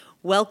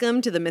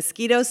Welcome to the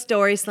Mosquito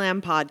Story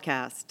Slam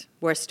podcast,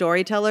 where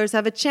storytellers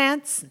have a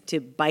chance to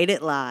bite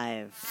it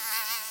live.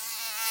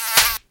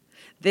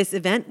 This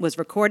event was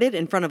recorded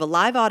in front of a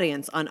live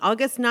audience on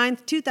August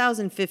 9th,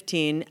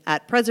 2015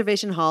 at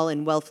Preservation Hall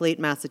in Wellfleet,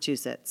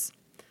 Massachusetts.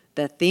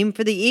 The theme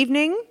for the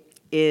evening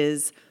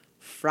is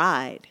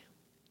Fried.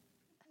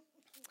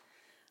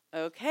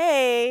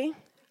 Okay.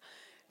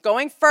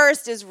 Going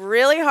first is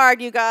really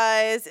hard, you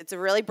guys. It's a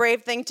really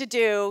brave thing to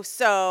do.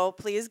 So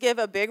please give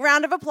a big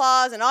round of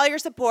applause and all your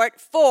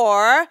support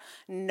for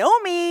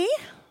Nomi.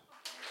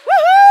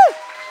 Woohoo!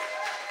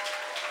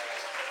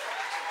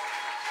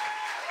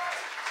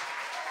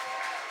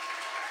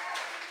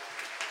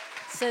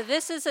 So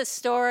this is a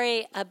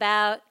story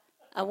about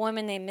a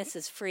woman named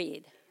Mrs.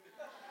 Freed.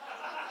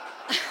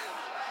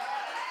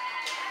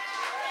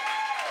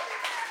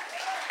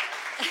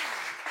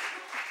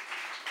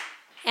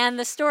 And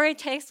the story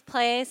takes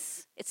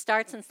place, it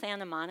starts in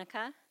Santa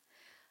Monica.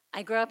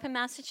 I grew up in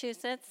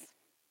Massachusetts,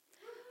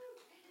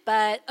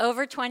 but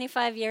over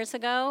 25 years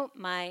ago,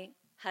 my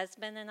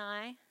husband and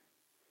I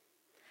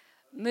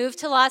moved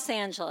to Los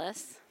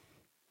Angeles.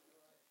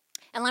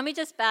 And let me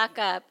just back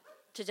up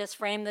to just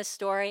frame this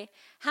story.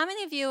 How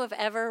many of you have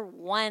ever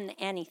won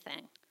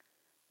anything?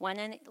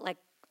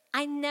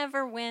 I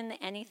never win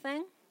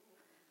anything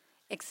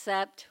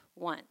except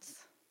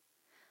once.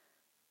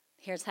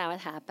 Here's how it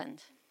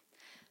happened.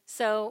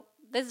 So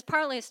this is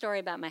partly a story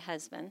about my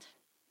husband.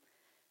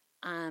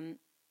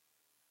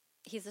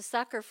 He's a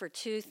sucker for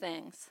two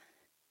things: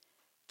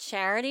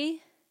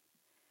 charity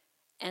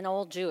and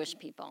old Jewish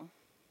people.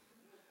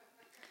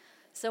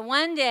 So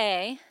one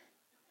day,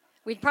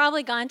 we'd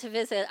probably gone to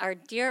visit our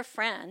dear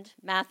friend,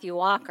 Matthew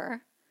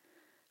Walker,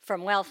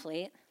 from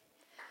Wellfleet.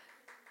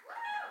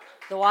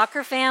 The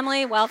Walker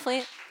family,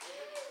 Wellfleet.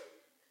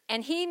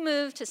 And he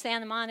moved to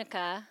Santa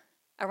Monica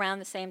around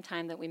the same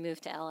time that we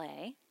moved to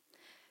LA.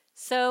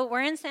 So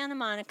we're in Santa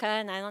Monica,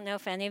 and I don't know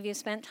if any of you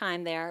spent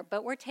time there,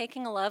 but we're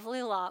taking a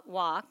lovely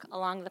walk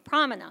along the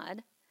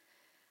promenade,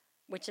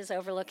 which is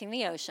overlooking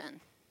the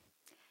ocean.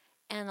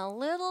 And a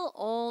little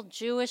old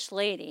Jewish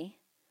lady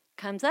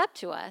comes up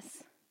to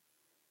us,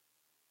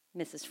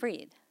 Mrs.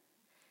 Freed.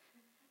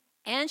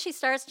 And she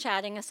starts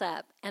chatting us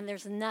up. And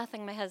there's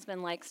nothing my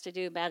husband likes to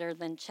do better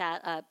than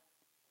chat up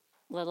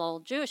little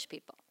old Jewish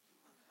people.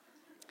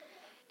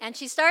 And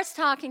she starts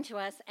talking to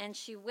us, and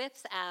she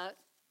whips out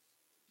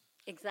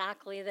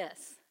exactly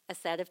this, a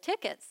set of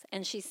tickets.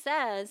 And she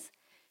says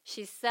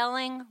she's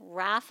selling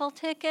raffle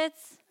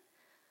tickets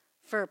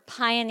for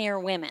pioneer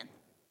women.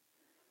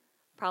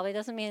 Probably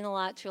doesn't mean a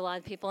lot to a lot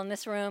of people in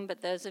this room,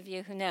 but those of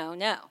you who know.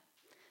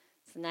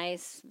 It's a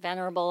nice,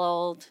 venerable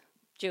old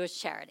Jewish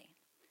charity.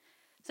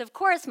 So, of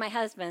course, my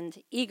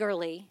husband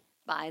eagerly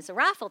buys a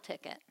raffle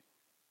ticket.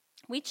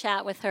 We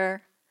chat with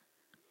her.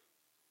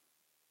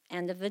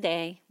 End of the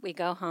day, we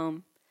go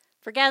home.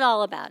 Forget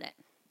all about it.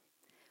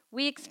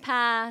 Weeks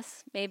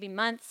pass, maybe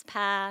months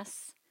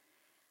pass,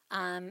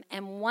 and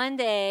one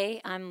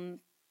day I'm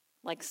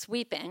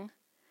sweeping,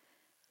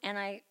 and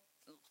I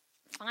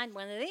find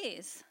one of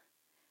these,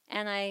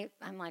 and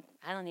I'm like,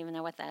 I don't even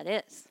know what that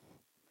is.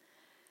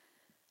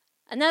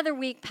 Another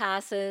week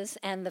passes,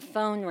 and the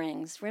phone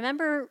rings.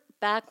 Remember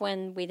back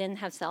when we didn't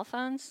have cell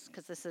phones?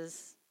 Because this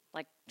is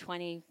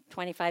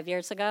 25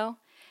 years ago.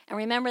 And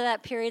remember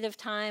that period of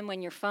time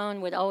when your phone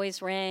would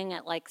always ring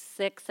at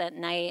 6 at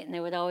night, and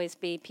there would always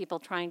be people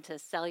trying to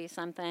sell you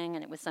something,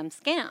 and it was some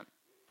scam.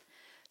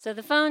 So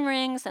the phone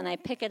rings, and I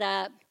pick it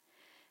up,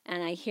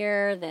 and I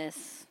hear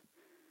this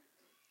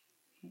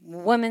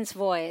woman's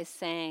voice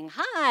saying,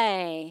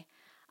 "Hi,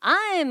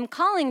 I'm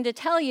calling to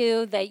tell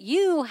you that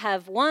you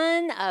have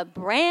won a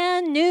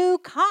brand new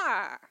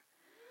car."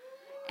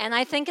 And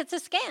I think it's a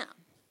scam.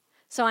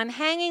 So I'm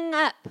hanging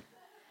up.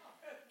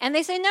 And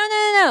they say,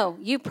 no,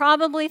 you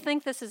probably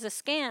think this is a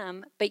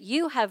scam, but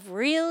you have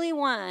really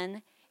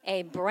won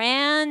a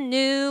brand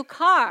new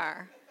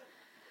car.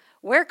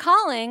 We're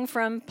calling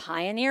from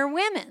Pioneer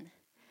Women.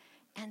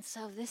 And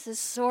so this is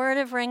sort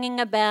of ringing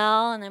a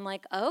bell, and I'm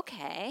like,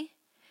 okay.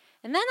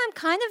 And then I'm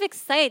kind of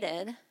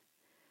excited,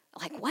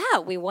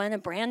 wow, we won a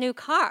brand new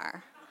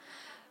car.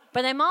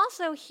 But I'm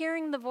also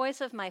hearing the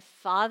voice of my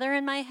father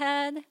in my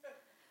head,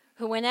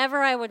 who whenever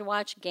I would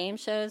watch game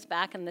shows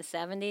back in the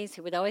 70s,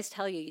 he would always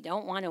tell you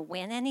don't want to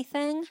win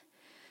anything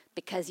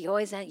because you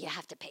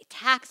have to pay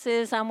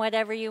taxes on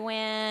whatever you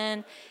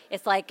win.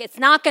 It's it's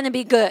not going to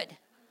be good.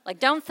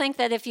 Don't think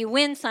that if you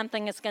win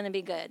something, it's going to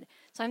be good.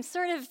 So I'm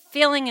sort of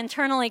feeling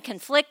internally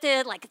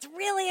conflicted, it's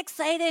really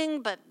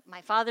exciting, but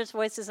my father's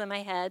voice is in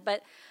my head.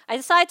 But I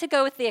decided to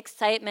go with the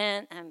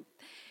excitement,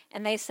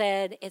 and they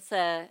said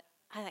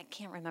I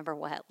can't remember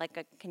what,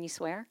 can you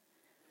swear?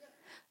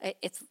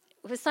 It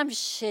was some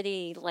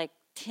shitty,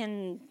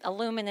 tin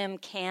aluminum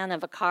can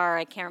of a car.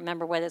 I can't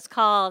remember what it's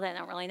called. I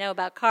don't really know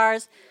about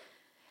cars.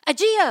 A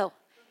Geo.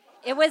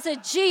 It was a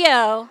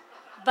Geo,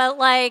 but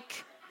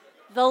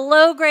the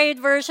low-grade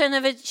version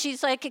of it.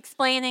 She's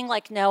explaining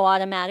no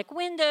automatic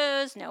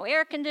windows, no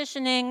air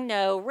conditioning,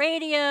 no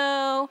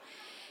radio.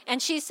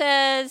 And she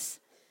says,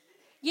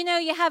 you know,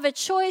 you have a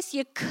choice.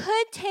 You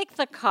could take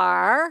the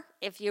car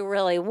if you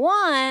really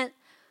want,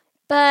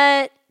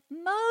 but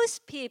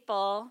most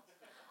people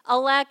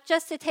elect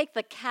just to take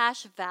the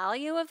cash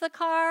value of the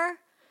car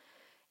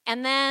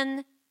and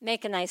then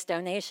make a nice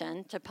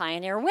donation to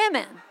Pioneer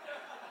Women.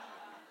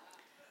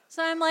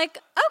 So I'm like,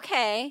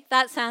 okay,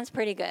 that sounds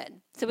pretty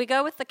good. So we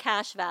go with the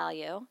cash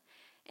value.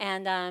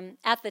 And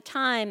at the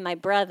time, my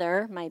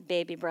brother, my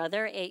baby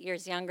brother, 8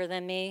 years younger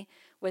than me,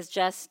 was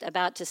just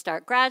about to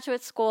start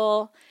graduate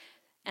school.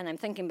 And I'm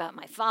thinking about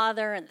my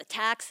father and the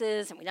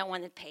taxes, and we don't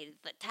want to pay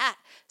the tax.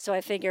 So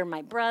I figure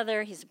my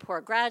brother, he's a poor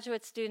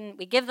graduate student.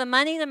 We give the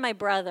money to my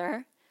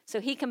brother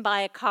so he can buy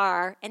a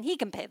car and he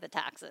can pay the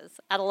taxes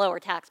at a lower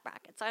tax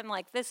bracket. So I'm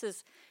like, this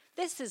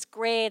is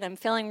great. I'm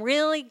feeling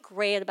really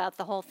great about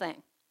the whole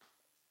thing.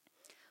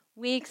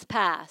 Weeks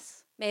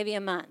pass, maybe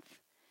a month,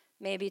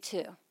 maybe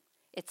 2.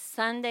 It's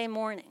Sunday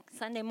morning.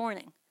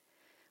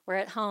 We're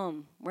at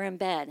home, we're in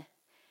bed,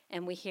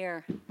 and we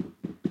hear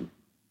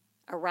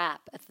a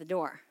rap at the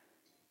door.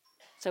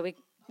 So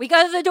we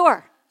go to the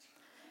door,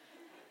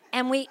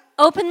 and we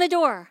open the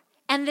door,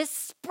 and this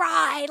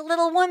spry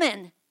little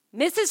woman,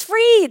 Mrs.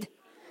 Freed,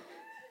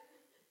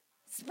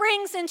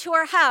 springs into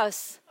our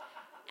house,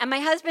 and my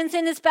husband's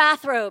in his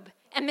bathrobe,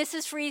 and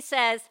Mrs. Freed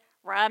says,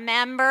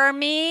 "Remember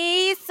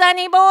me,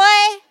 sonny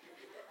boy?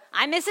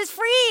 I'm Mrs.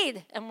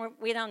 Freed." And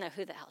we don't know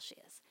who the hell she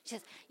is. She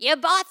says, "You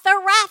bought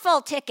the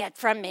raffle ticket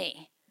from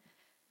me."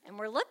 And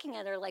we're looking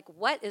at her like,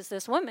 what is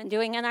this woman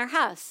doing in our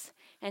house?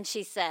 And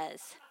she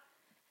says,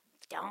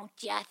 "Don't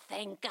you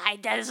think I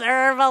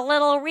deserve a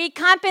little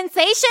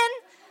recompensation?"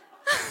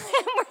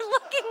 And we're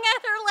looking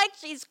at her like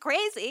she's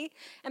crazy.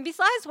 And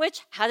besides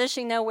which, how does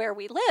she know where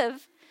we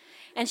live?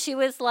 And she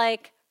was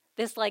like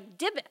this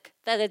Dybbuk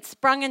that had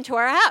sprung into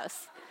our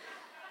house.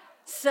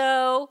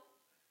 So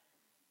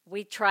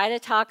we try to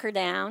talk her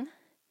down,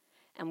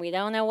 and we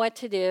don't know what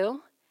to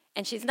do.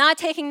 And she's not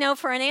taking no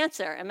for an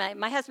answer. And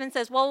my husband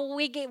says, "Well,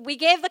 we gave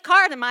the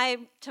car to my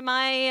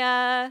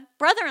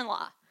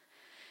brother-in-law."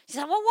 She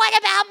said, "Well, what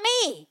about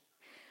me?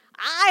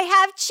 I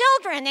have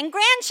children and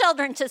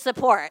grandchildren to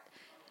support."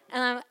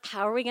 And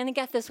how are we going to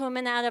get this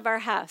woman out of our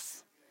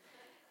house?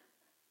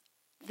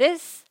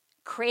 This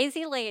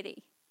crazy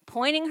lady,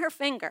 pointing her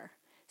finger,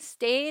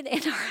 stayed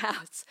in our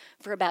house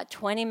for about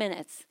 20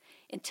 minutes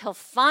until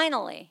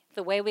finally,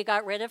 the way we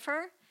got rid of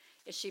her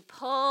is she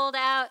pulled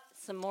out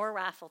some more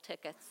raffle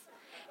tickets.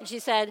 And she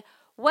said,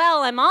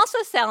 "Well, I'm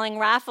also selling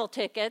raffle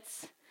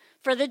tickets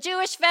for the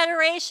Jewish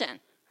Federation."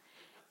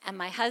 And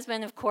my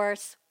husband, of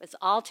course, was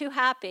all too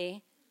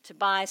happy to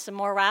buy some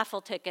more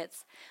raffle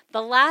tickets.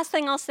 The last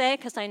thing I'll say,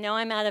 because I know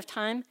I'm out of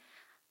time,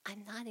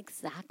 I'm not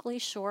exactly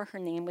sure her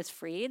name was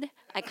Freed.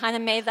 I kind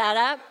of made that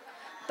up,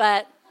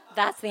 but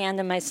that's the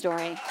end of my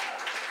story.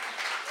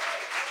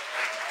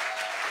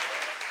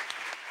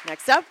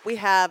 Next up, we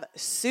have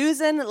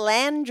Susan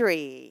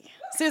Landry.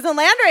 Susan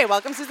Landry,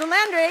 welcome, Susan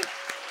Landry.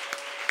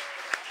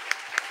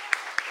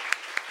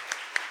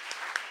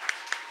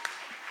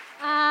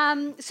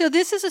 So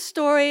this is a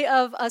story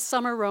of a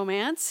summer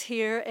romance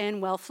here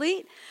in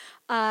Wellfleet,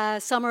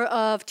 summer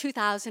of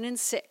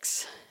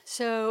 2006.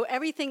 So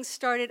everything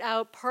started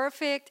out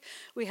perfect.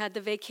 We had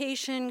the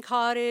vacation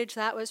cottage,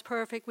 that was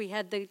perfect. We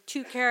had the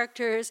 2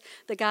 characters,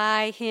 the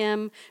guy,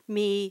 him,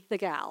 me, the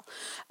gal.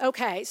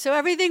 Okay, so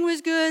everything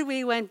was good.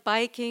 We went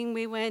biking,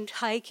 we went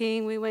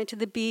hiking, we went to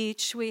the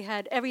beach, we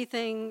had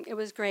everything, it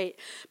was great.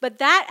 But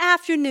that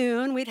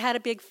afternoon, we'd had a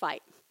big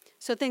fight.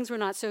 So things were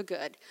not so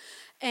good.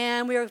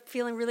 And we were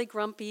feeling really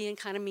grumpy and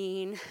kind of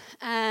mean.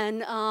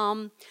 And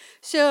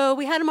so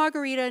we had a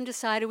margarita and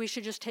decided we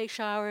should just take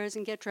showers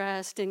and get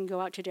dressed and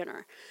go out to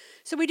dinner.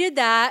 So we did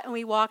that, and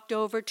we walked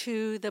over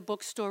to the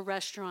bookstore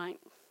restaurant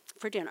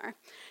for dinner.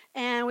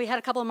 And we had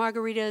a couple of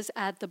margaritas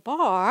at the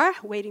bar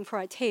waiting for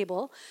our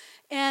table.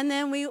 And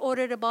then we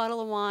ordered a bottle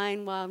of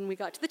wine when we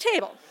got to the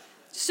table.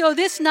 So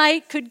this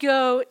night could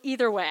go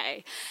either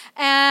way.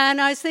 And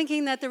I was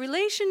thinking that the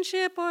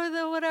relationship or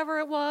the whatever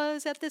it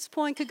was at this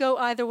point could go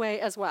either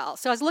way as well.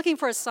 So I was looking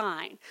for a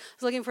sign. I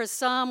was looking for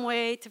some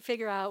way to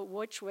figure out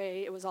which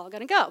way it was all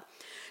going to go.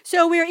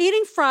 So we were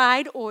eating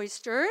fried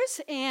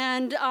oysters,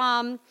 and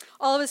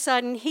all of a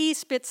sudden he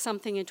spit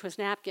something into his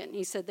napkin.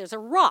 He said, "There's a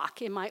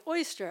rock in my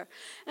oyster."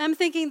 And I'm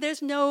thinking,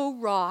 there's no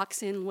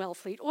rocks in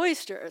Wellfleet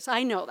oysters.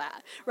 I know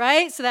that,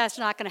 right? So that's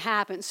not going to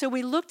happen. So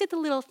we looked at the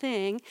little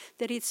thing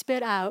that he'd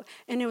spit out,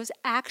 and it was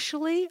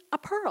actually a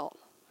pearl.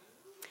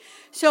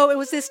 So it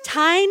was this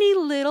tiny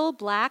little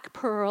black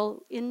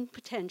pearl in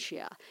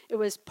potentia. It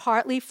was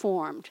partly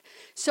formed.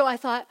 So I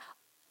thought,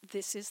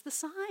 this is the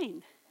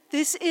sign.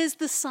 This is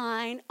the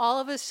sign. All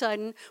of a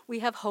sudden, we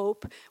have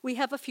hope, we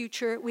have a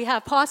future, we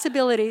have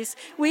possibilities,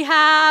 we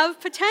have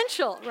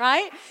potential,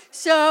 right?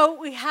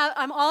 So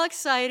I'm all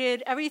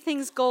excited.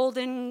 Everything's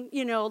golden,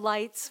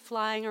 lights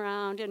flying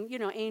around and,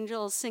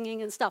 angels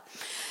singing and stuff.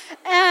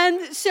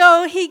 And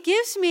so he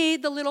gives me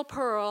the little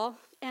pearl,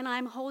 and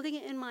I'm holding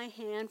it in my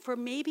hand for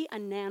maybe a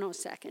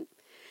nanosecond,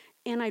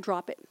 and I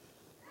drop it.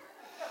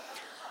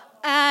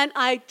 And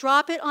I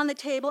drop it on the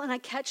table, and I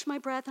catch my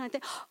breath, and I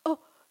think, oh,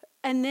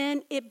 and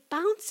then it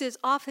bounces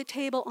off the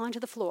table onto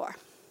the floor.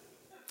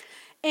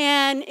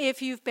 And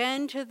if you've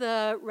been to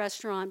the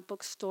restaurant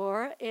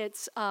bookstore,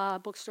 it's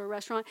a bookstore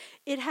restaurant,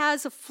 it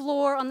has a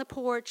floor on the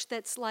porch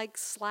that's like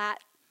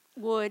slat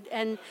wood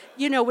and,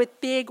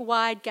 with big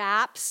wide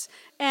gaps.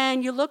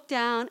 And you look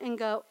down and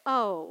go,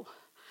 oh.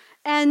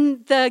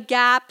 And the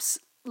gaps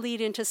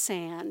lead into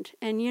sand.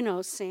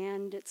 And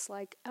sand, it's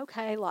like,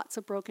 okay, lots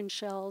of broken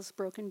shells,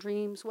 broken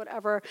dreams,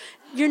 whatever.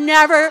 You're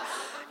never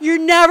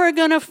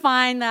gonna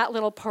find that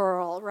little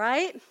pearl,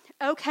 right?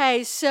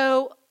 Okay,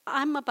 so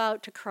I'm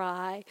about to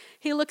cry.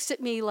 He looks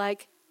at me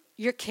like,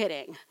 you're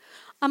kidding.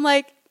 I'm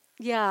like,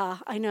 yeah,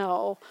 I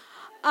know.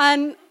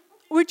 And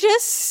we're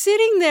just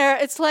sitting there.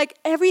 It's like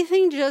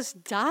everything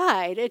just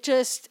died. It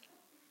just,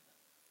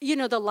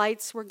 the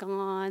lights were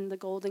gone, the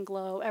golden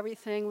glow,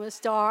 everything was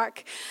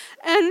dark.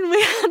 And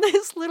we had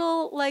this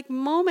little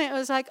moment. It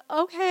was like,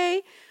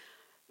 okay,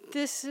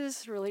 this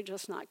is really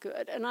just not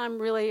good. And I'm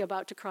really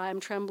about to cry.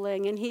 I'm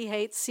trembling. And he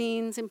hates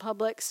scenes in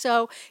public.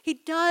 So he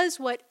does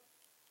what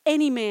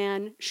any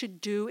man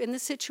should do in the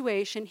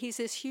situation. He's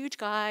this huge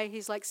guy.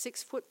 He's like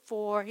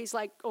 6'4". He's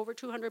like over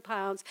 200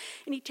 pounds.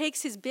 And he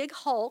takes his big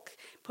hulk,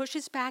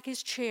 pushes back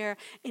his chair,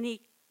 and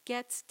he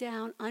gets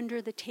down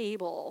under the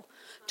table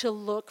to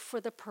look for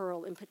the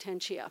pearl in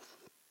potentia.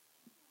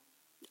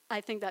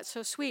 I think that's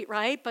so sweet,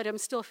 right? But I'm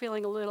still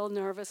feeling a little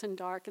nervous and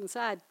dark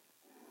inside.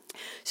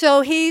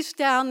 So he's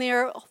down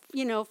there,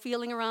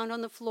 feeling around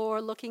on the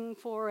floor, looking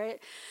for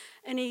it.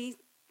 And he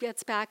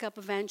gets back up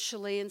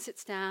eventually and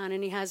sits down,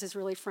 and he has his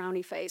really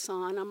frowny face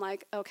on. I'm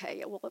like,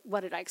 okay, well, what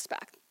did I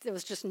expect? There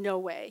was just no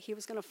way he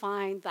was going to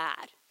find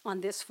that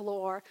on this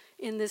floor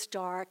in this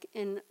dark.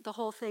 And the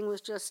whole thing was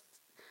just,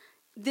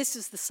 this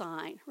is the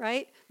sign,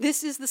 right?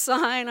 This is the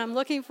sign I'm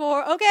looking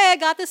for. Okay, I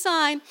got the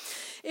sign.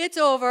 It's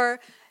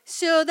over.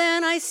 So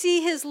then I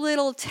see his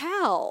little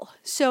towel.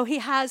 So he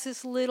has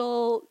this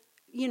little,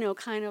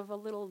 kind of a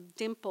little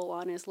dimple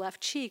on his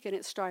left cheek, and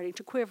it's starting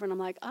to quiver. And I'm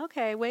like,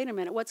 okay, wait a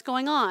minute, what's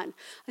going on?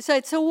 I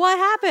said, so what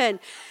happened?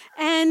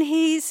 And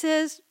he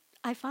says,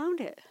 I found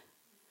it.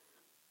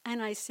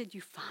 And I said,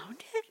 you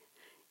found it?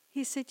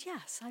 He said,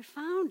 yes, I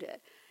found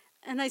it.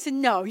 And I said,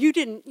 no, you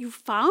didn't. You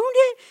found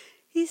it?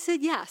 He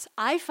said, yes,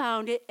 I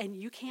found it, and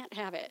you can't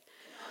have it.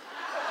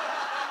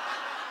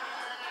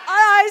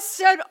 I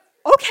said,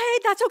 okay,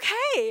 that's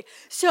okay.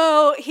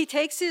 So he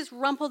takes his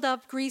rumpled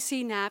up,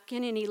 greasy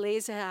napkin, and he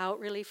lays it out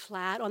really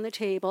flat on the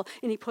table,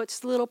 and he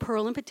puts the little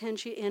pearl in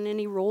potentia in, and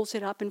he rolls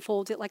it up and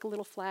folds it like a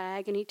little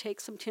flag, and he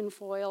takes some tin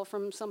foil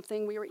from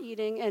something we were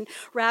eating and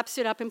wraps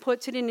it up and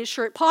puts it in his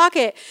shirt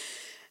pocket.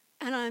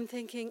 And I'm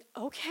thinking,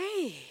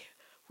 okay,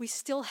 we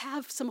still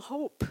have some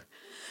hope.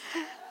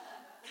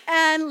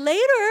 And later,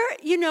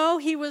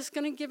 he was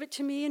going to give it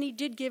to me, and he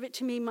did give it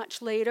to me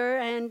much later,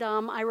 and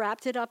I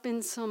wrapped it up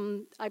in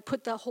I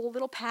put the whole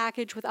little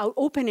package without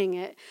opening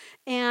it,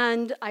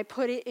 and I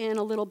put it in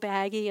a little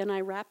baggie, and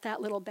I wrapped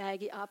that little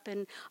baggie up,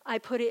 and I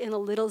put it in a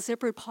little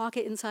zippered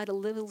pocket inside a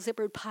little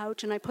zippered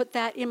pouch, and I put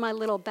that in my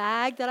little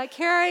bag that I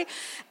carry,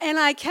 and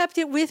I kept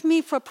it with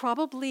me for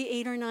probably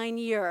 8 or 9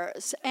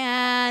 years.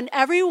 And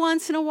every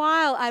once in a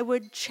while, I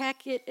would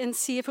check it and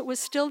see if it was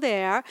still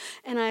there,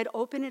 and I'd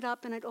open it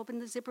up, and I'd open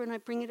the zipper, and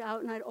I'd bring it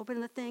out, and I'd open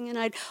the thing, and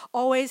I'd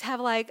always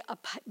have like a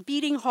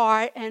beating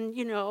heart, and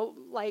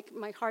like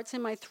my heart's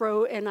in my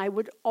throat, and I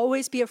would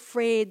always be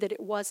afraid that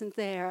it wasn't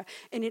there,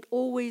 and it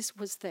always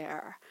was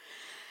there.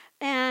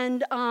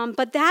 And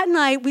but that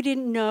night we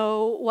didn't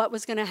know what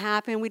was going to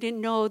happen. We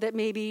didn't know that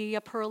maybe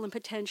a pearl in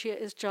potentia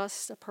is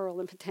just a pearl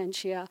in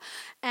potentia.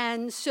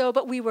 And so,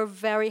 but we were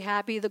very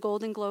happy. The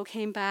golden glow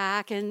came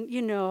back, and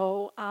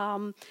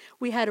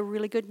we had a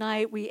really good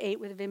night. We ate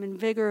with vim and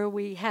vigor.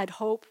 We had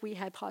hope. We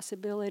had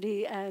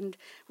possibility, and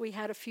we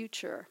had a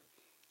future.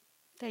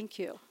 Thank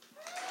you.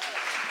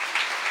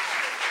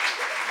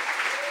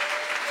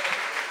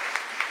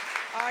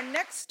 Our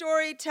next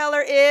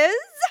storyteller is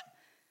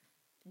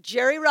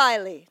Jerry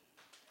Riley.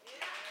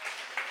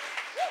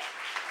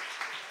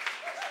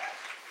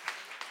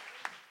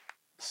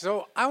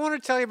 So I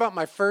want to tell you about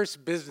my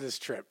first business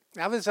trip.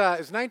 It was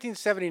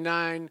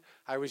 1979.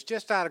 I was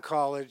just out of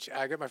college.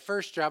 I got my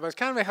first job. I was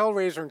kind of a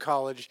hellraiser in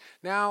college.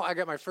 Now I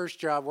got my first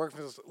job working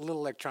for this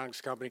little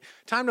electronics company.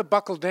 Time to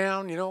buckle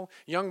down,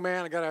 young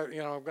man. I'm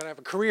gonna have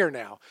a career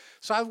now.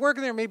 So I was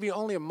working there maybe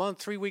only a month,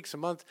 3 weeks a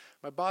month.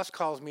 My boss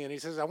calls me and he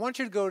says, "I want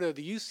you to go to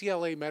the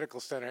UCLA Medical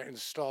Center and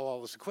install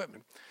all this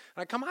equipment."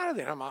 And I come out of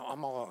there, and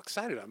I'm all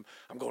excited.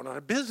 I'm going on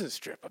a business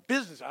trip.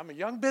 I'm a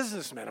young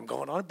businessman. I'm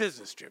going on a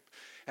business trip.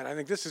 And I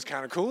think this is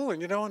kind of cool.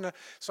 And,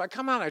 so I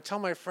come out, and I tell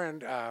my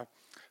friend,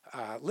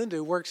 Linda,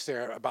 who works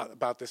there,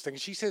 about this thing.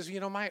 she says,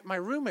 my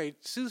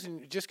roommate,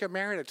 Susan, just got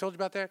married. I told you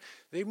about that.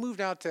 They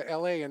moved out to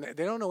L.A., and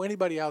they don't know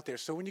anybody out there.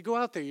 So when you go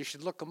out there, you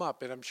should look them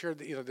up. And I'm sure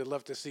that, they'd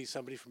love to see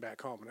somebody from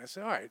back home. And I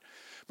said, all right.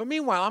 But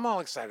meanwhile, I'm all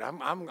excited.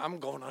 I'm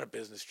going on a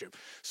business trip.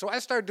 So I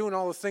start doing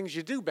all the things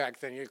you do back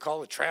then. You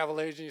call a travel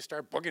agent. You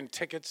start booking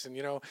tickets. And,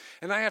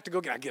 and I have to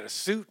go get a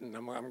suit. And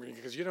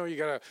because, you got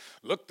to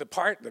look the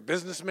part, the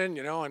businessman,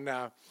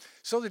 And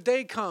So the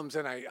day comes,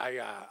 and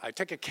I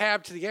take a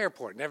cab to the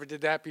airport. Never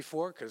did that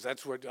before, because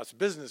that's what us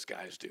business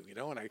guys do, you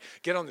know. And I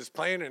get on this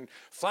plane and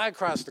fly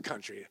across the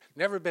country.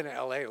 Never been to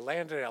L.A.,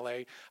 land in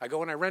L.A. I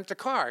go and I rent a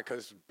car,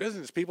 because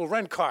business people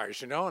rent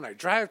cars, you know. And I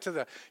drive to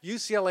the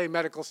UCLA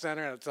Medical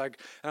Center, and and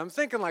I'm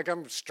thinking like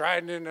I'm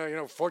striding in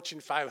a,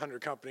 Fortune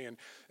 500 company.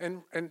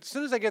 And as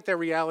soon as I get there,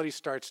 reality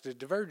starts to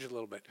diverge a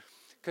little bit.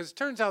 Because it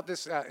turns out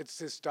it's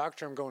this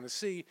doctor I'm going to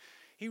see.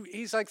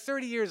 He's like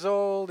 30 years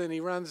old, and he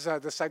runs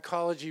the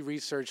psychology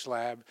research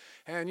lab.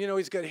 And,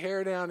 he's got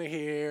hair down to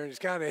here, and he's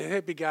kind of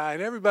a hippie guy,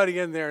 and everybody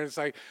in there. And it's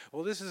like,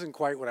 well, this isn't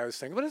quite what I was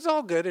thinking. But it's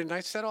all good, and I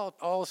set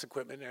all this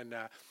equipment. And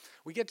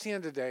we get to the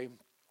end of the day,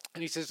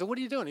 and he says, so what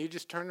are you doing? Are you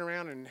just turning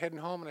around and heading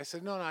home? And I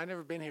said, no, I've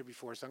never been here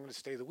before, so I'm going to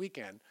stay the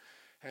weekend.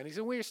 And he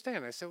said, where are you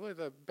staying? I said, well,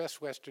 the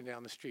Best Western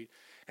down the street.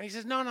 And he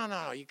says, no,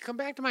 you come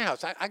back to my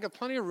house. I got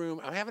plenty of room.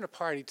 I'm having a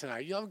party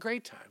tonight. You'll have a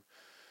great time.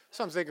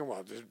 So I'm thinking,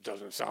 well, this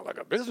doesn't sound like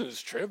a business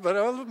trip, but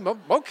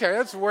okay,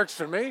 that works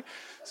for me.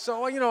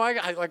 So,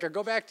 I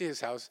go back to his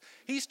house.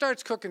 He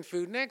starts cooking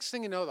food. Next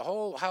thing you know, the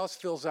whole house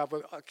fills up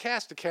with a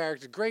cast of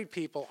characters, great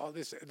people, all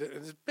this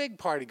big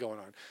party going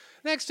on.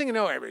 Next thing you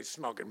know, everybody's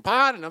smoking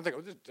pot, and I'm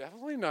thinking, well, this is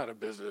definitely not a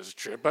business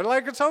trip, but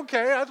it's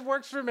okay, that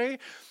works for me.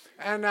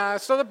 And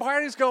so the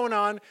party's going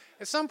on.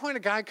 At some point, a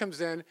guy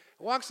comes in,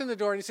 walks in the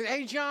door, and he said,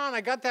 hey, John,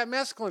 I got that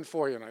mescaline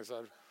for you. And I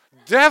said,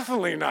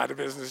 definitely not a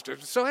business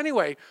trip. So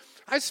anyway,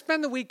 I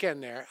spend the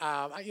weekend there.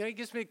 He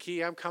gives me a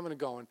key. I'm coming and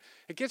going.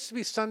 It gets to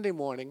be Sunday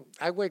morning.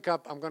 I wake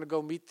up. I'm going to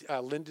go meet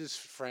Linda's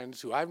friends,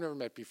 who I've never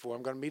met before.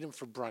 I'm going to meet them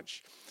for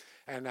brunch.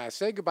 And I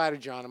say goodbye to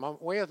John. I'm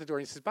way out the door.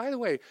 And he says, by the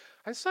way,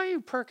 I saw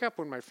you perk up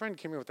when my friend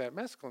came in with that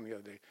mescaline the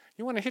other day.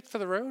 You want to hit for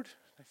the road?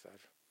 I said,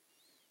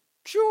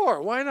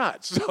 sure, why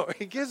not? So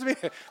he gives me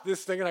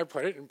this thing, and I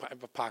put it in my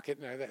pocket,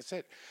 and that's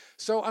it.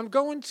 So I'm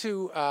going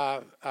to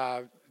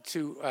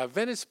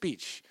Venice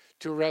Beach,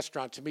 to a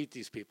restaurant, to meet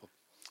these people.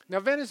 Now,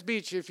 Venice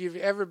Beach, if you've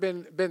ever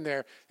been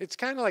there, it's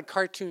kind of like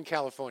cartoon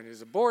California.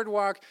 There's a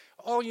boardwalk.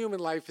 All human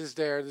life is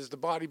there. There's the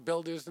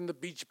bodybuilders and the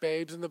beach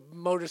babes and the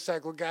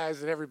motorcycle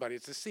guys and everybody.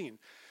 It's a scene.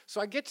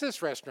 So I get to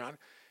this restaurant,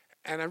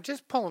 and I'm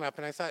just pulling up,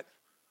 and I thought,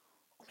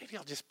 maybe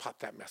I'll just pop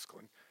that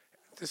mescaline.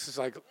 This is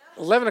like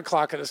 11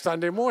 o'clock on a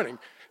Sunday morning.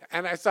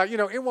 And I thought,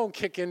 it won't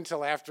kick in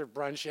until after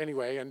brunch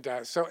anyway. And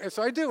so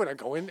I do, and I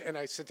go in, and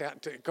I sit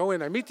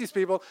down. I meet these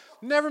people.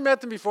 Never met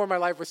them before in my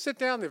life. We sit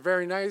down. They're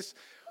very nice.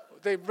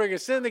 They bring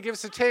us in. They give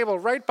us a table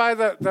right by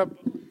the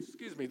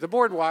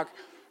boardwalk.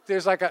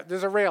 There's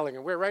a railing,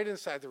 and we're right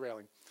inside the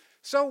railing.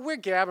 So we're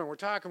gabbing. We're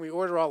talking. We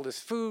order all this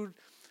food,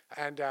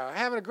 and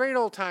having a great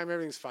old time.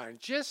 Everything's fine.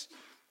 Just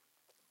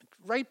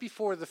right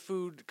before the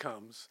food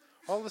comes,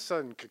 all of a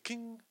sudden,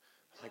 ka-king.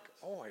 Like,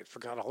 oh, I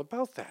forgot all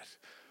about that.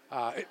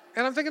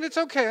 And I'm thinking, it's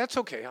okay, that's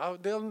okay.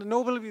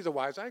 Nobody will be the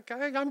wise.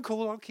 I'm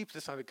cool, I'll keep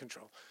this under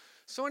control.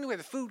 So anyway,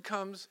 the food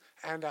comes,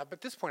 and but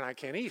at this point, I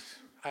can't eat.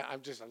 I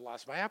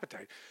lost my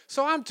appetite.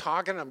 So I'm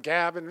talking, I'm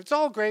gabbing, it's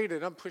all great,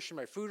 and I'm pushing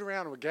my food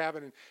around, and we're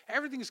gabbing, and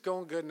everything's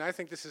going good, and I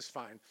think this is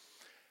fine.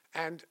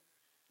 And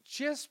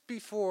just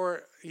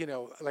before,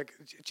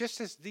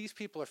 just as these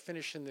people are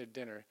finishing their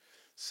dinner,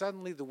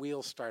 suddenly the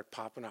wheels start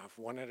popping off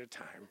one at a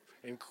time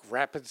in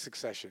rapid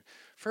succession.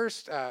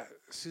 First,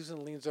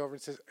 Susan leans over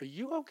and says, "Are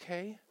you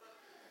okay?"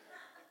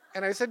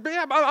 And I said,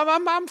 "Yeah,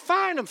 I'm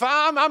fine. I'm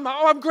fine.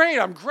 I'm great.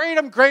 I'm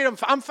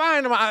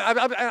fine."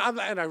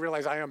 And I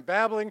realize I am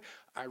babbling.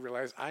 I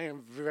realize I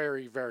am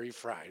very, very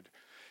fried.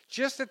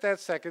 Just at that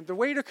second, the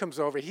waiter comes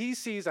over. He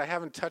sees I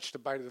haven't touched a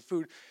bite of the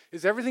food.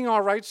 "Is everything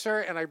all right,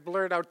 sir?" And I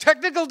blurt out,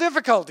 "Technical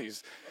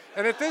difficulties."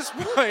 And at this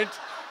point,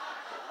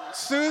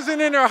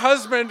 Susan and her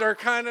husband are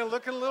kind of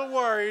looking a little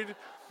worried.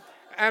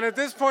 And at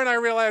this point, I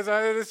realize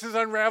this is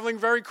unraveling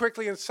very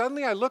quickly. And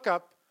suddenly I look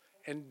up,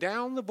 and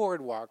down the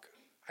boardwalk,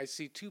 I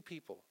see two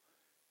people.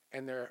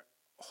 And they're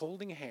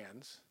holding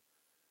hands,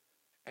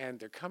 and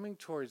they're coming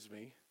towards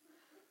me.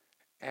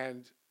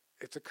 And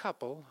it's a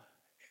couple,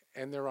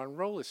 and they're on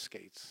roller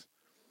skates.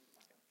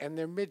 And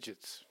they're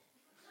midgets.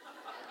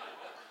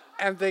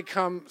 And they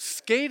come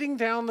skating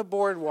down the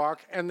boardwalk,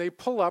 and they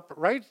pull up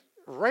right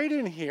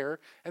in here,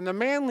 and the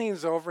man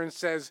leans over and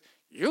says,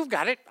 "You've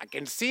got it. I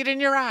can see it in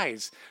your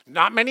eyes.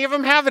 Not many of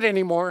them have it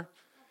anymore."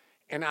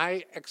 And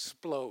I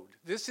explode.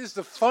 This is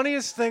the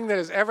funniest thing that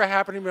has ever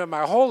happened to me in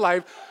my whole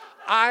life.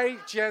 I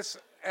just,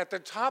 at the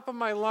top of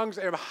my lungs,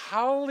 am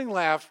howling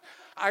laugh.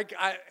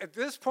 At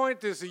this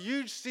point, there's a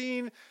huge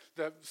scene.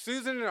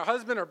 Susan and her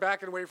husband are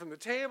backing away from the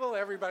table.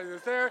 Everybody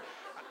that's there.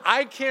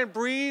 I can't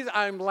breathe.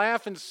 I'm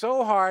laughing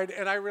so hard,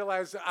 and I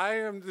realize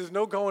there's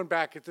no going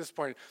back at this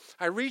point.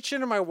 I reach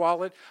into my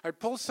wallet, I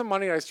pull some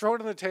money, I throw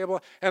it on the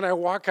table, and I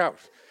walk out.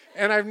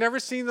 And I've never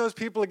seen those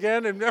people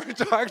again and never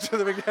talked to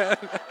them again.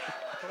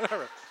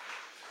 Whatever.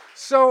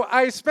 So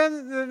I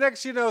spend the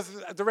next,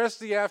 the rest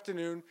of the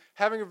afternoon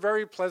having a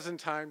very pleasant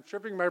time,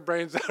 tripping my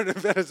brains out in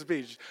Venice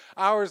Beach.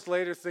 Hours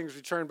later, things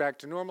return back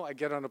to normal. I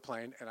get on a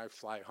plane, and I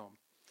fly home.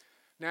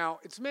 Now,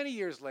 it's many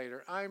years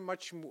later. I'm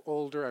much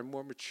older. I'm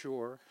more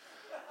mature.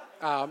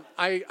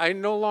 I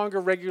no longer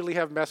regularly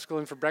have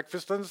mescaline for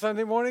breakfast on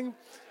Sunday morning.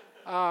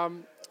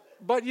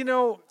 But,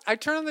 I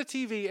turn on the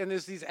TV, and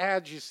there's these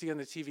ads you see on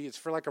the TV. It's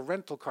for like a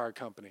rental car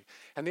company.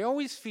 And they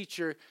always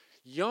feature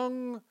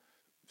young,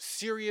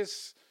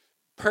 serious,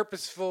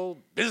 purposeful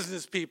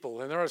business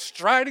people. And they're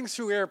striding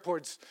through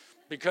airports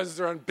because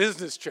they're on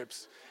business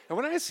trips. And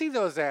when I see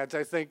those ads,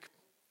 I think,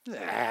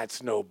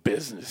 that's no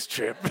business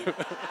trip.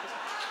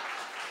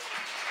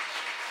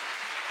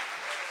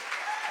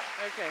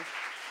 Okay.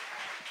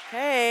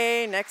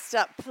 Hey, next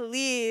up,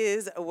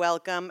 please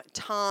welcome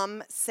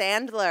Tom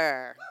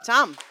Sandler.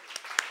 Tom.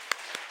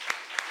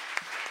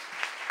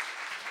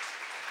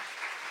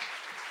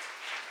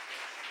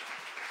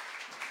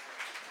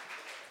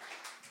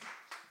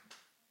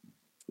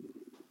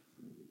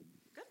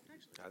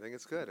 I think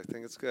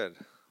it's good.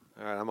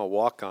 All right, I'm a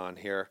walk-on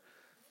here.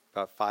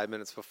 About 5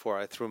 minutes before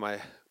I threw my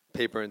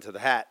paper into the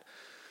hat.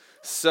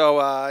 So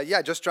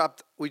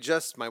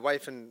my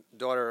wife and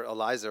daughter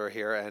Eliza are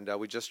here, and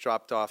we just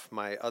dropped off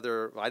I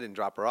didn't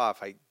drop her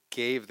off. I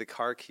gave the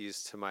car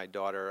keys to my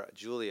daughter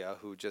Julia,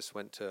 who just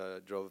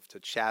drove to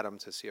Chatham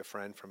to see a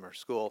friend from her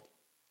school,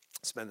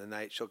 spend the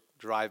night. She'll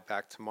drive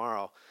back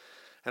tomorrow.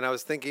 And I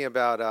was thinking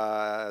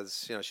about,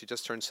 she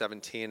just turned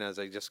 17, as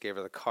I just gave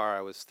her the car,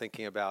 I was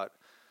thinking about,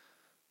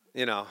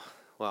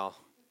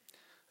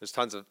 there's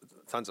tons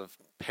of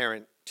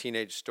parent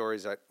teenage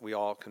stories that we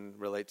all can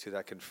relate to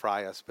that can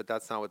fry us, but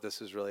that's not what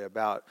this is really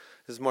about.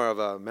 This is more of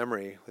a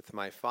memory with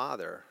my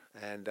father.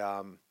 And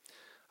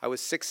I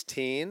was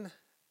 16,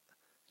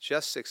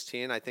 just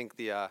 16. I think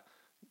the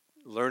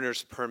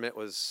learner's permit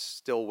was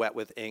still wet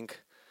with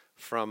ink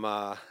from,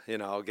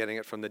 getting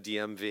it from the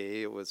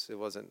DMV. It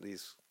wasn't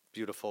these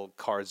beautiful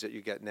cards that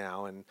you get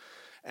now.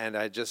 And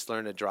I just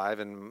learned to drive,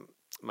 and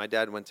my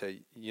dad went to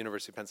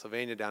University of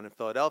Pennsylvania down in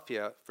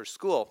Philadelphia for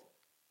school.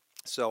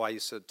 So I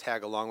used to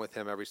tag along with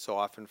him every so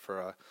often for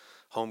a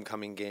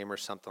homecoming game or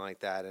something like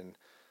that. And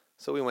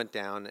so we went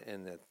down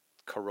in the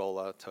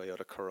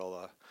Toyota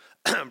Corolla,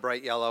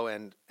 bright yellow,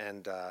 and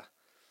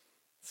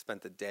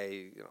spent the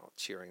day,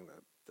 cheering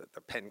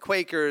the Penn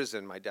Quakers.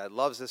 And my dad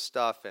loves this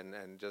stuff,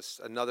 and just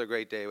another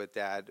great day with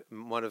Dad,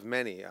 one of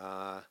many.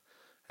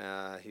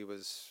 He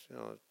was,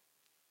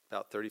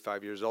 about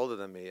 35 years older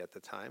than me at the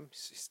time.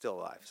 He's still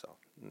alive, so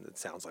it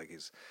sounds like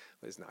he's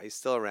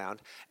still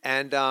around.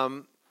 And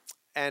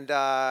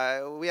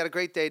we had a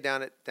great day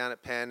down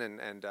at Penn,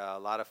 and a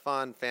lot of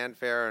fun,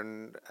 fanfare,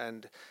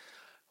 and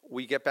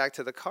we get back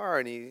to the car,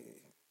 and he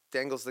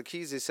dangles the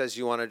keys. He says,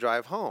 "You want to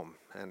drive home?"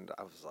 And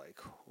I was like,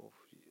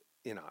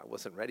 I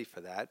wasn't ready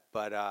for that,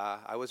 but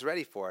I was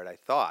ready for it, I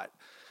thought.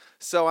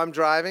 So I'm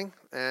driving,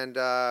 and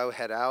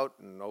head out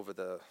and over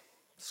the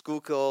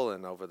Schuylkill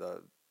and over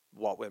the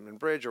Walt Whitman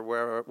Bridge or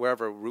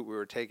wherever route we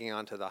were taking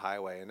onto the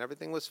highway, and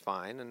everything was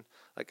fine. And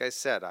like I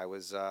said, I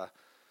was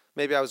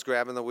maybe I was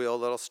grabbing the wheel a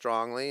little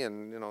strongly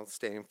and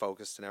staying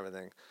focused and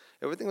everything.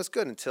 Everything was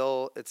good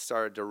until it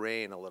started to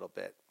rain a little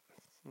bit.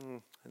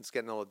 It's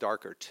getting a little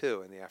darker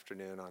too in the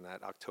afternoon on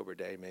that October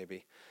day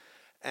maybe.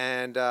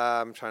 And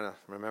I'm trying to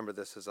remember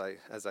this as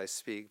I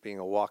speak, being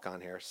a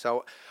walk-on here.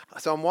 So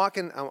I'm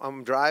walking,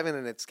 I'm driving,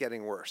 and it's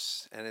getting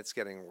worse, and it's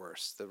getting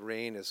worse. The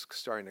rain is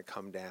starting to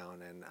come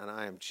down, and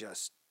I am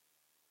just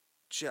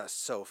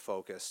so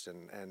focused.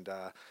 And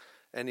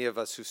any of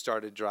us who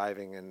started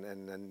driving,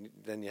 and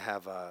then you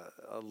have a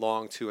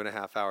long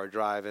 2.5 hour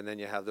drive, and then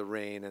you have the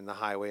rain and the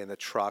highway and the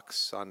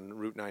trucks on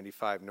Route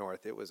 95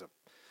 North. It was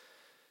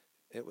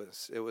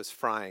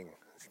frying,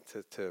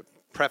 to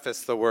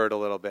preface the word a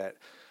little bit.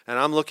 And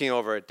I'm looking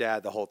over at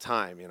Dad the whole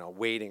time,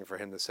 waiting for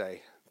him to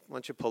say, "Why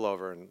don't you pull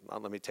over and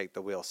let me take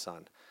the wheel,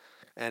 son?"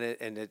 And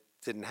it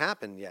didn't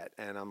happen yet.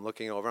 And I'm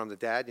looking over. I'm the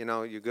dad.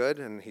 You good?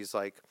 And he's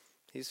like,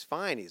 he's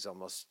fine. He's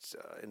almost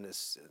in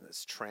this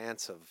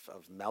trance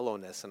of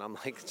mellowness. And I'm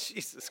like,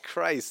 Jesus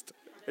Christ,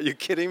 are you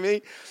kidding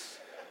me?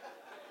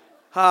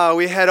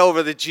 We head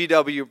over the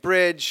GW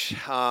Bridge,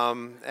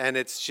 and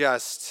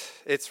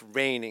it's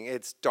raining.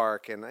 It's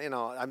dark, and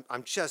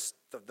I'm just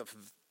the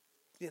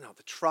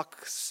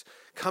trucks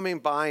coming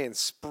by and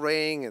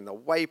spraying, and the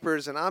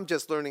wipers, and I'm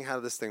just learning how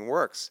this thing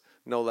works,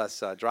 no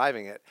less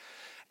driving it.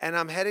 And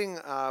I'm heading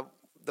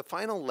the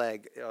final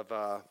leg of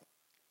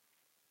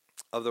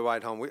the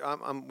ride home.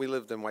 We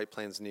lived in White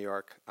Plains, New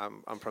York.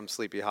 I'm from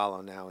Sleepy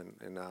Hollow now,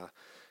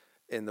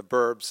 in the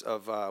burbs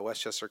of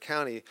Westchester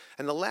County.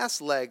 And the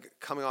last leg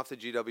coming off the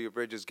GW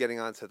Bridge is getting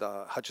onto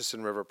the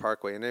Hutchison River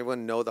Parkway. And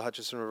anyone know the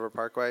Hutchison River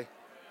Parkway?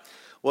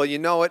 Well, you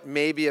know it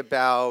maybe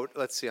about,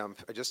 let's see, I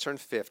just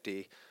turned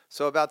 50.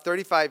 So about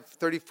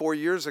 34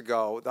 years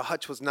ago, the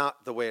Hutch was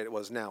not the way it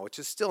was now, which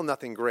is still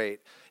nothing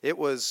great. It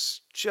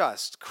was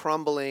just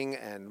crumbling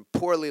and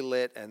poorly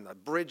lit, and the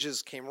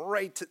bridges came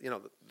right to,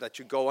 that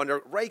you go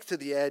under, right to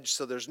the edge,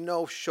 so there's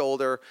no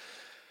shoulder.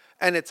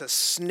 And it's a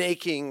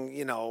snaking,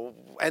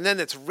 and then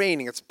it's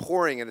raining, it's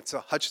pouring, and it's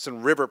a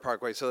Hutchison River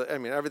Parkway. So,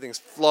 everything's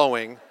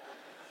flowing.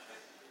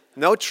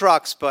 No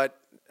trucks, but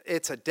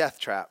it's a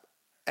death trap.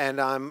 And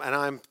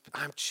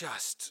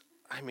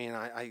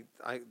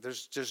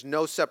there's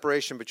no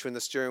separation between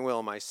the steering wheel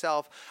and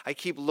myself. I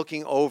keep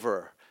looking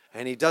over,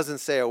 and he doesn't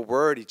say a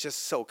word. He's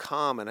just so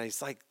calm, and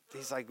he's like,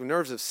 these like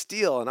nerves of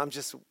steel, and I'm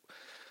just,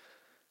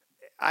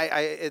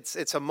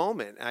 it's a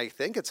moment. I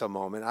think it's a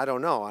moment. I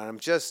don't know. And I'm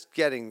just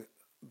getting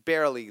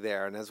barely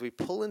there. And as we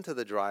pull into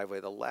the driveway,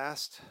 the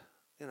last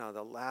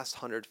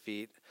 100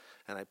 feet,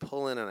 and I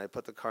pull in and I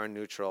put the car in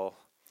neutral,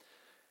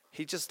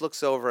 he just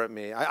looks over at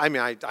me. I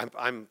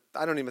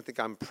don't even think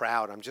I'm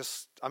proud.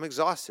 I'm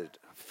exhausted,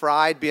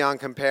 fried beyond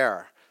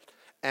compare.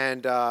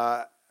 And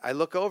I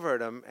look over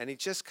at him, and he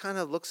just kind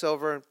of looks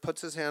over and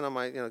puts his hand on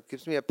my,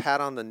 gives me a pat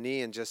on the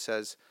knee and just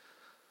says,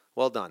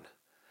 "Well done."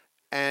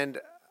 And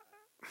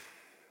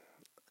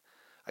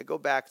I go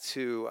back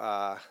to,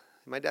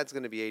 my dad's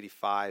going to be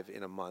 85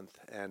 in a month,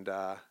 and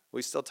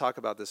we still talk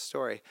about this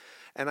story.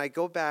 And I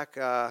go back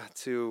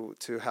to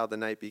how the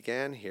night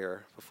began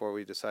here before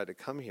we decided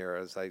to come here,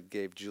 as I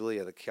gave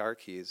Julia the car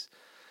keys,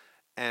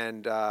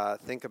 and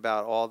think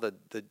about all the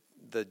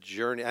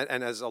journey.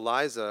 And as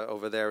Eliza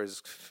over there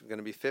is going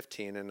to be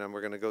 15, and then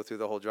we're going to go through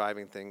the whole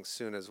driving thing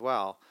soon as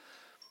well,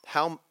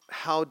 how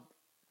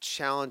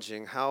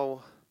challenging,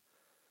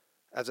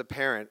 as a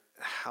parent,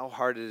 how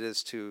hard it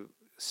is to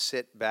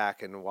sit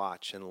back and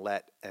watch and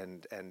let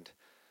the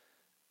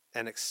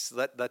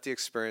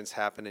experience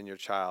happen in your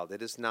child.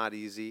 It is not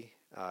easy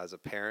as a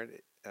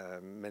parent.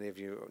 Many of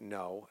you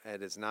know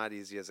it is not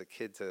easy as a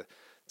kid to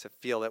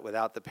feel it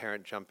without the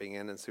parent jumping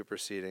in and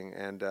superseding.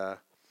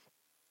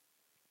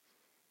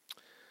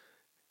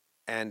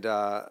 And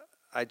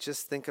I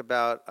just think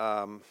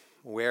about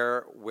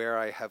where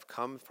I have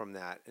come from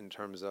that in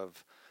terms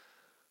of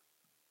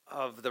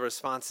the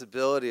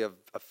responsibility of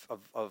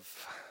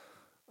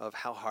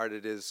how hard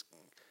it is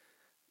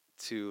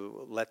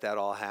to let that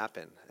all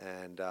happen.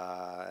 And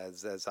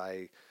as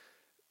I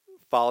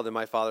followed in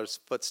my father's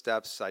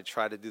footsteps, I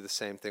try to do the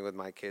same thing with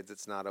my kids.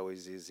 It's not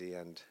always easy,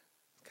 and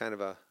kind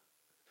of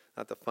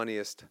not the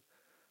funniest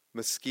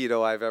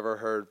mosquito I've ever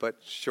heard, but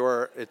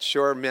it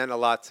sure meant a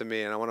lot to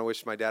me. And I want to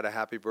wish my dad a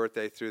happy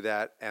birthday through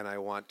that, and I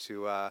want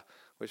to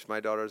wish my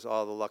daughters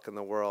all the luck in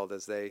the world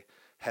as they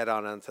head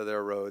on onto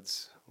their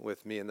roads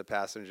with me in the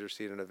passenger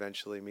seat, and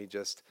eventually me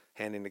just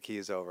handing the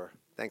keys over.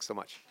 Thanks so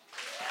much.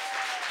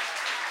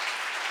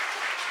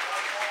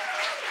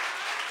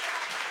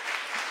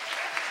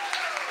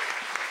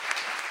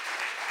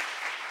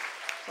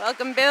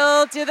 Welcome,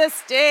 Bill, to the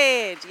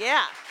stage.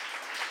 Yeah.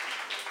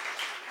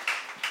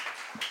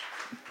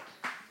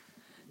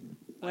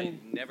 I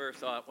never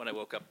thought when I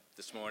woke up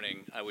this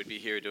morning I would be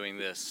here doing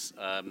this.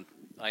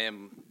 I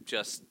am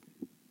just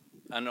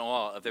in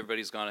awe of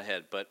everybody's gone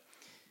ahead, but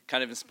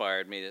kind of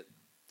inspired me to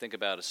think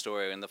about a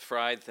story. And the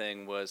fried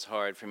thing was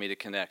hard for me to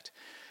connect.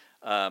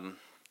 In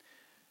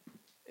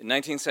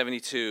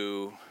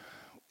 1972,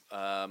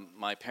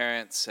 my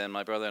parents and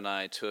my brother and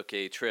I took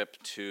a trip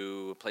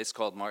to a place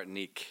called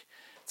Martinique.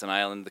 It's an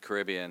island in the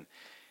Caribbean.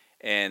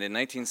 And in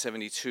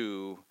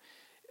 1972,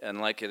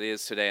 unlike it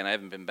is today, and I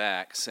haven't been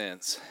back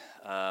since,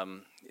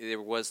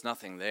 there was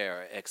nothing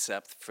there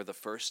except for the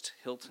first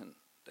Hilton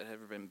that had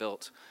ever been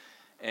built.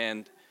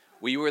 And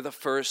we were the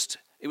first.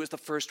 It was the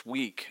first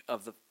week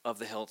of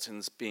the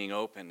Hiltons being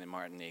open in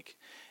Martinique,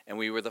 and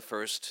we were the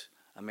first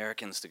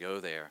Americans to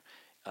go there,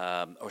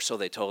 or so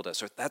they told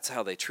us, or that's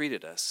how they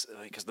treated us,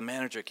 because the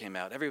manager came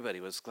out. Everybody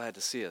was glad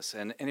to see us,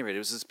 and anyway, it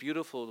was this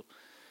beautiful,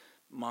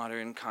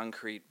 modern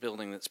concrete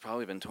building that's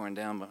probably been torn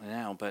down by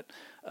now. But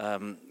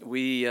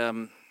we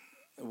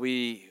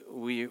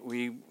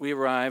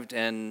arrived,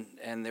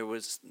 and there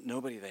was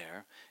nobody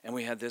there, and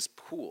we had this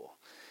pool,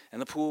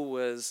 and the pool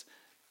was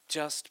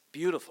just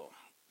beautiful.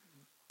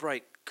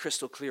 Bright,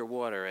 crystal clear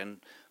water, and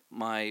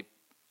my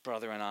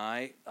brother and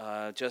I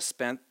just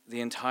spent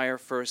the entire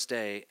first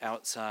day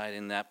outside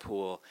in that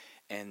pool,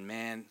 and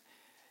man,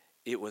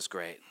 it was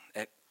great.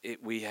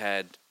 We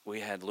had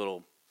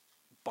little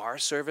bar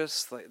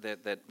service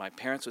that my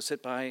parents would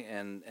sit by,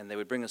 and they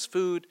would bring us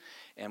food,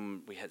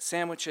 and we had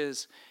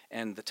sandwiches,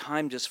 and the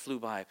time just flew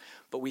by,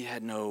 but we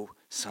had no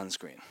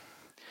sunscreen.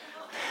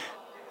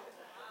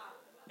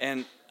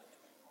 And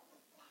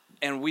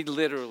we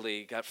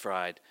literally got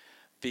fried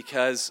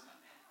because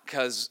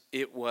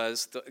it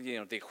was the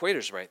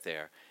equator's right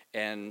there,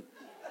 and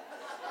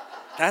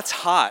that's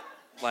hot,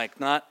 like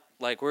not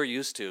like we're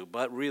used to,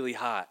 but really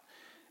hot.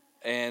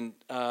 And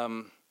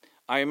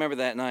I remember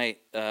that night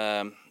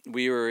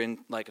we were in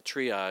like a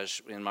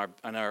triage in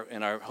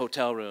our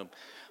hotel room,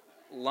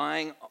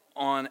 lying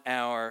on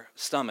our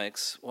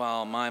stomachs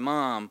while my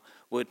mom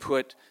would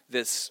put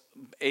this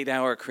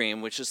 8-hour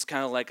cream, which is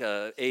kind of like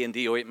a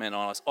A&D ointment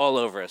on us, all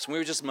over us. And we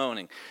were just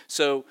moaning.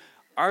 So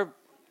our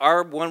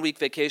 1-week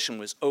vacation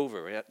was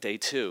over at day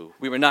 2.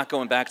 We were not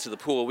going back to the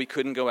pool. We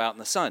couldn't go out in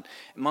the sun.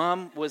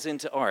 Mom was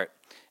into art,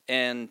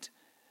 and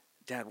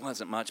Dad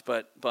wasn't much,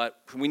 but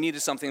we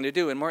needed something to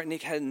do. And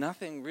Martinique had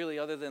nothing really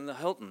other than the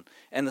Hilton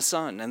and the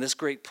sun and this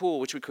great pool,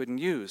 which we couldn't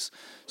use.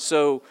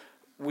 So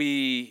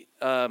they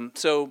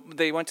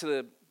went to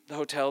the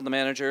hotel, the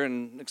manager,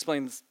 and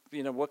explained,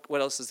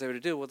 what else is there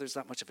to do? Well, there's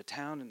not much of a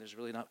town, and there's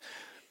really not.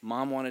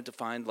 Mom wanted to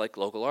find like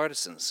local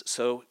artisans,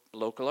 so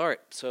local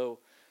art. So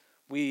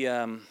they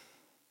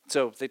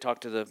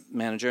talked to the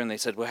manager, and they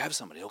said, "We'll have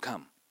somebody. He'll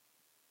come."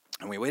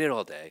 And we waited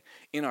all day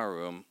in our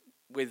room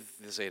with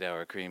this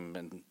 8-hour cream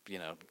and,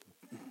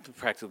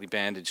 practically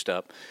bandaged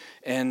up.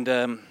 And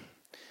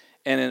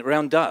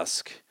around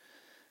dusk,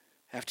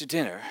 after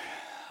dinner,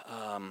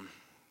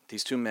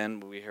 these two men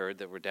we heard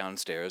that were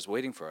downstairs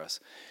waiting for us.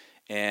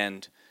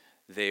 And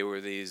they were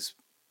these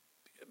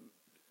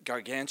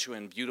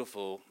gargantuan,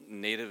 beautiful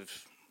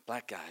native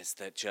black guys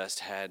that just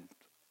had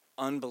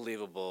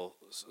unbelievable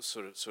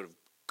sort of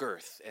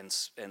girth and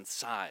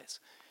size.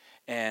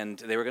 And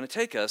they were going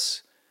to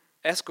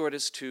escort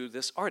us to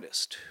this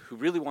artist who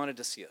really wanted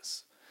to see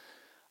us.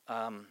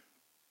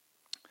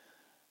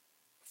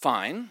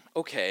 Fine,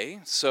 okay.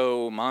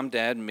 So Mom,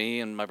 Dad, me,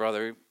 and my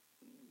brother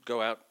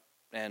go out,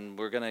 and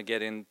we're going to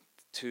get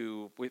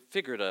into, we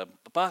figured a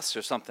bus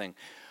or something,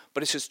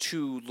 but it's just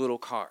two little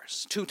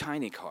cars, two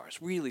tiny cars,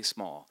 really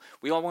small.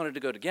 We all wanted to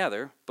go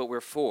together, but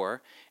we're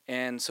 4,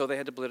 and so they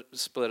had to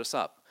split us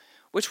up,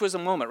 which was a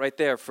moment right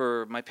there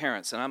for my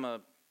parents. And I'm a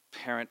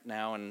parent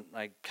now, and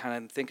I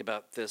kind of think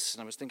about this,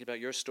 and I was thinking about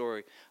your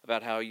story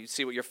about how you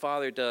see what your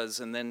father does,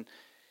 and then,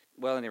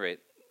 well, at any rate,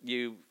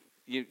 you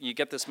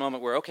get this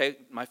moment where, okay,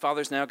 my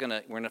father's now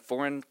we're in a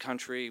foreign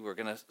country, we're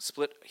gonna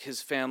split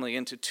his family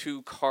into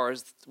 2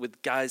 cars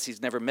with guys he's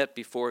never met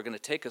before, gonna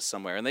take us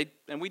somewhere,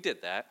 and we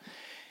did that.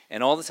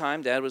 And all the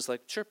time, Dad was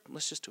like, sure,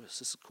 let's just do this.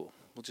 This is cool.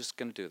 We're just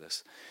going to do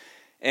this.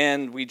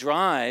 And we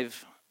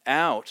drive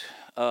out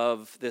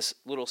of this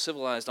little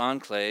civilized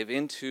enclave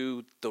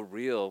into the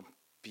real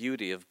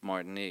beauty of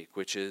Martinique,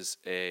 which is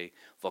a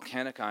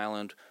volcanic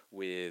island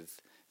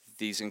with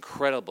these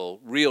incredible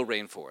real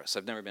rainforests.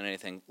 I've never been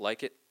anything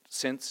like it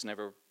since,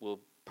 never will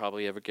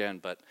probably ever again.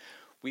 But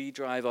we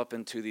drive up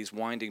into these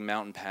winding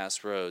mountain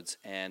pass roads,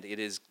 and it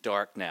is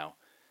dark now.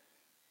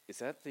 Is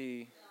that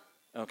the...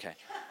 Okay.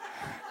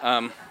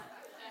 How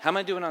am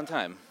I doing on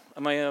time?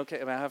 Am I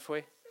okay? Am I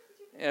halfway?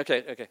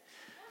 Okay.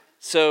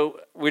 So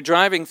we're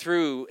driving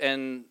through,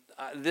 and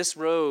this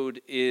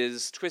road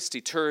is twisty,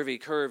 turvy,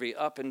 curvy,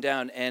 up and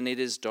down, and it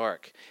is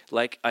dark.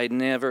 Like I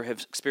never have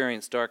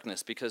experienced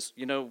darkness because,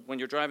 when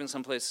you're driving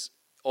someplace,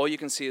 all you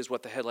can see is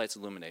what the headlights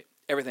illuminate.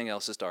 Everything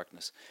else is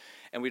darkness.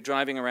 And we're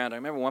driving around. I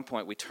remember one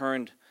point we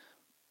turned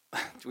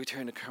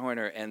a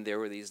corner, and there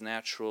were these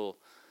natural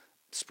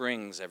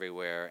springs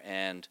everywhere,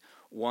 and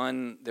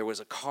there was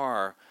a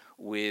car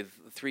with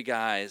 3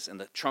 guys, and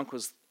the trunk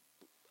was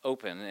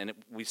open, and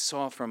we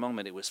saw for a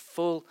moment it was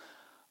full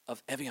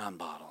of Evian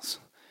bottles,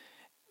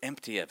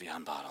 empty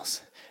Evian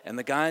bottles, and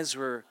the guys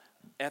were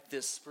at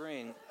this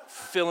spring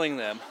filling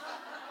them,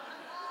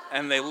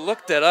 and they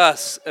looked at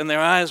us, and their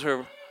eyes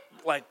were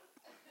like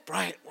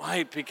bright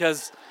white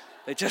because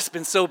they'd just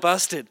been so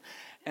busted.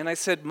 And I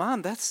said,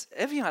 Mom, that's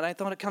Evian. I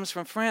thought it comes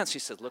from France. She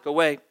said, look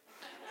away.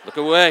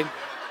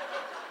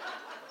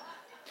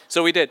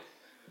 So we did.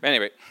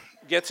 Anyway,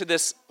 get to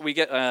this, we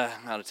get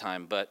out of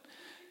time, but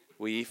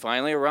we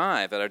finally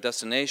arrive at our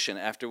destination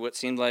after what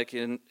seemed like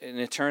an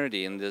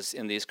eternity in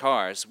these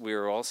cars. We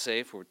were all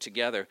safe, we're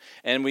together,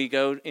 and we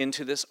go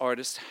into this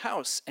artist's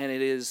house, and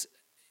it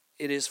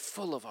is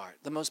full of art.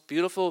 The most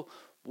beautiful,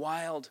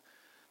 wild,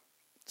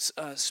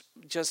 just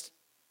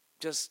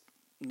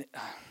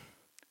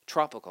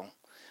tropical,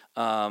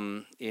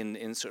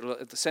 in sort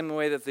of the same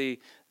way that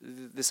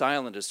this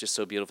island is just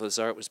so beautiful. This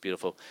art was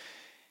beautiful,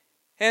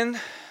 and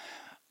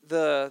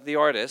the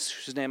artist,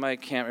 whose name I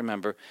can't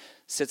remember,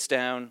 sits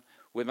down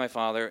with my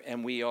father,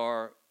 and we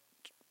are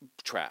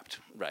trapped,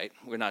 right?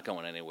 We're not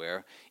going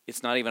anywhere.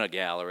 It's not even a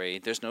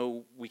gallery.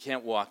 We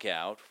can't walk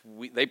out.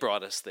 They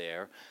brought us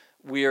there.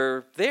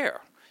 We're there.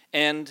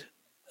 And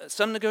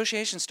some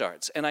negotiation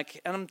starts. And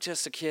I'm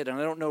just a kid, and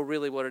I don't know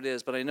really what it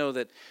is, but I know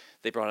that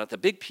they brought out the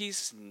big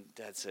piece, and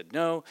Dad said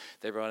no.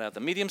 They brought out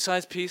the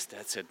medium-sized piece.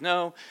 Dad said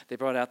no. They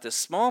brought out this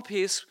small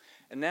piece,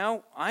 and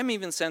now I'm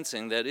even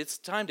sensing that it's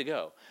time to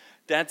go.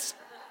 Dad's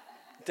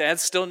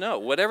still no.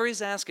 Whatever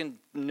he's asking,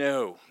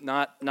 no,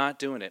 not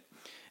doing it.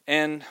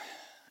 And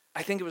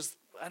I think it was,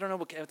 I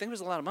think it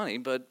was a lot of money,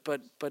 but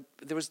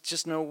there was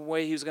just no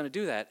way he was going to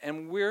do that.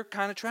 And we're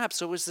kind of trapped.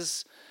 So it was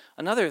this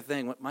another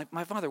thing.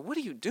 My father, what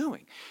are you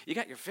doing? You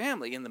got your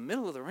family in the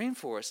middle of the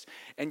rainforest,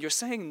 and you're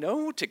saying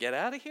no to get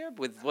out of here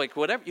with like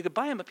whatever. You could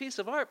buy him a piece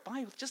of art,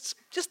 buy just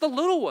the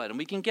little one, and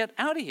we can get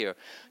out of here.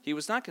 He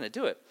was not going to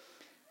do it.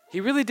 He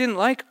really didn't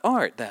like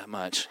art that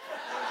much.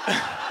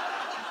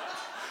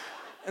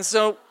 And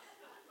so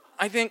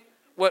I think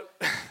what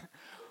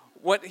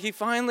he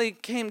finally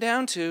came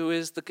down to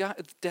is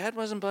Dad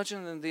wasn't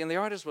budging and the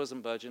artist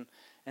wasn't budging.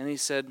 And he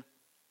said,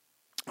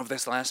 of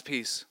this last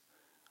piece,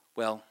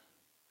 well,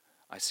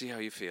 I see how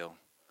you feel.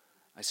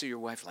 I see your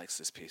wife likes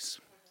this piece.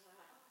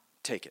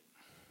 Take it.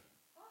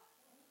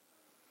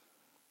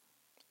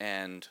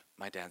 And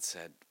my dad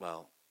said,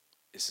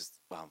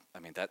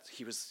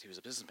 he was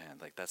a businessman.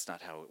 Like, that's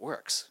not how it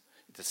works.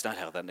 That's not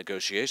how that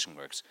negotiation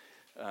works.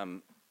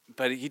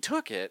 But he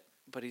took it,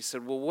 but he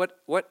said, well,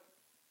 why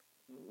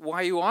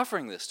are you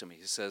offering this to me?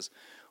 He says,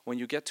 when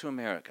you get to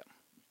America,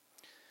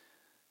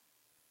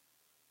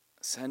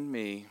 send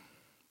me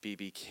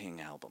B.B.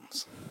 King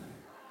albums.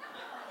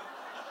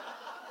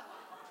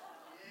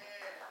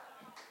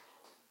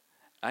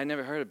 I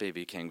never heard of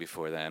BB King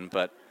before then,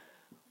 but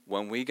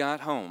when we got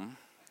home,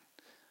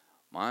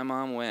 my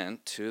mom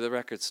went to the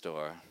record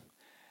store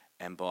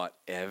and bought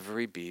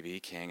every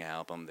BB King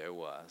album there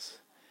was.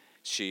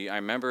 I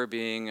remember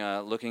being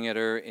looking at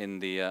her in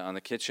the on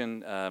the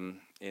kitchen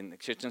in the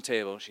kitchen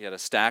table. She had a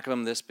stack of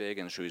them this big,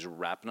 and she was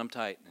wrapping them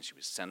tight, and she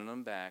was sending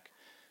them back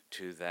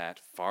to that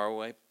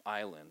faraway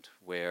island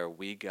where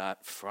we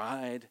got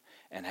fried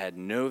and had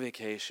no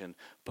vacation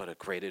but a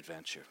great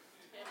adventure.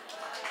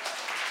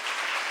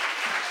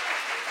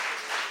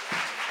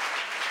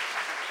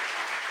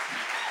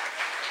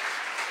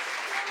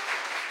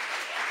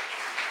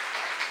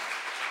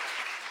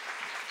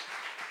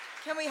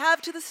 Can we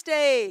have to the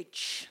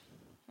stage?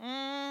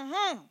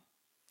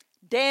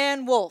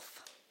 Dan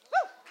Wolf.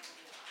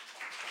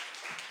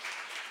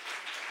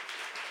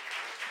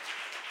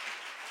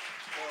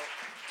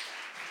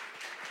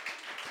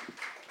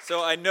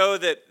 So I know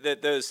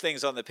that those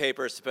things on the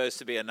paper are supposed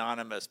to be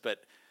anonymous,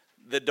 but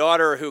the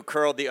daughter who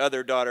curled the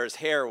other daughter's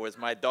hair was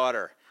my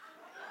daughter.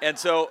 And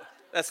so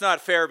that's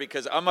not fair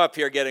because I'm up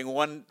here getting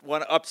one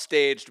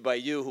upstaged by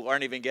you who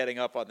aren't even getting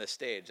up on the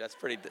stage.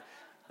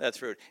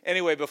 That's rude.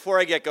 Anyway, before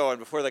I get going,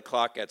 before the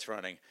clock gets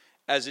running,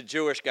 as a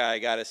Jewish guy, I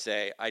got to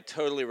say, I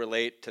totally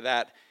relate to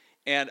that.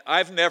 And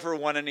I've never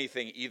won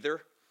anything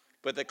either,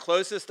 but the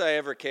closest I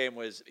ever came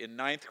was in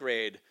 9th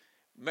grade.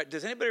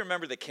 Does anybody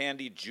remember the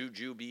candy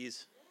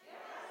Jujubes?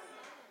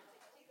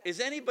 Is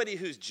anybody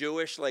who's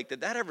Jewish,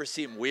 did that ever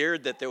seem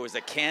weird that there was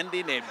a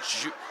candy named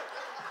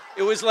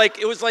It was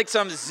like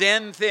some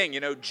Zen thing,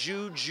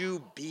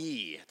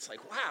 Jujube. It's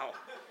like, wow.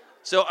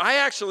 So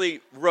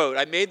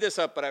I made this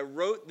up, but I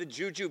wrote the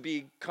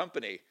Jujube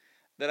company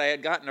that I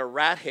had gotten a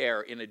rat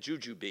hair in a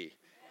Jujube.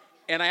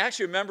 And I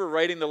actually remember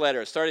writing the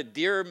letter. It started,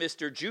 "Dear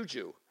Mr.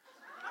 Juju."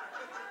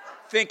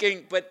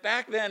 Thinking, but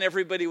back then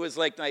everybody was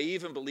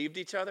naive and believed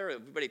each other.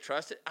 Everybody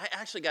trusted. I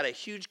actually got a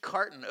huge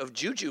carton of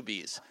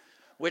Jujubes,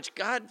 which,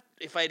 God,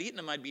 if I'd eaten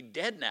them, I'd be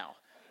dead now.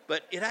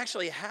 But it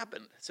actually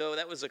happened. So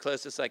that was the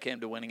closest I came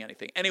to winning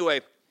anything.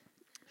 Anyway,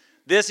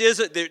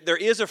 there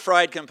is a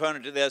fried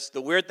component to this.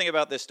 The weird thing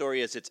about this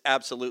story is it's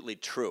absolutely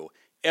true.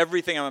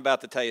 Everything I'm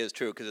about to tell you is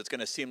true because it's going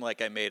to seem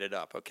like I made it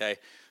up, okay?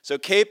 So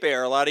Cape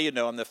Air, a lot of you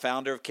know, I'm the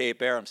founder of Cape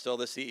Air. I'm still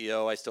the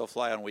CEO. I still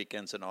fly on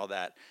weekends and all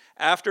that.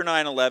 After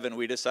 9/11,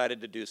 we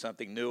decided to do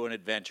something new and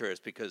adventurous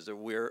because the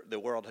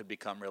world had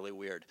become really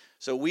weird.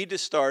 So we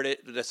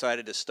decided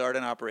to start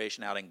an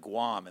operation out in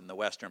Guam in the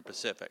Western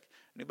Pacific.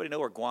 Anybody know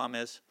where Guam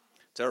is?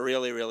 It's a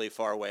really, really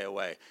far way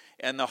away.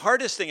 And the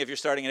hardest thing if you're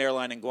starting an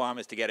airline in Guam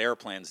is to get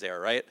airplanes there,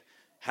 right?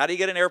 How do you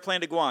get an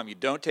airplane to Guam? You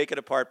don't take it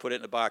apart, put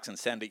it in a box, and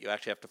send it. You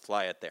actually have to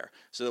fly it there.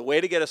 So the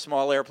way to get a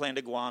small airplane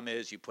to Guam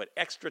is you put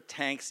extra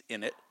tanks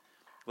in it.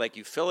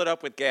 You fill it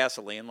up with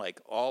gasoline,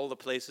 all the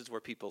places where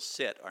people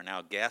sit are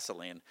now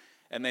gasoline.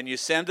 And then you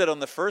send it on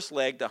the first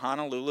leg to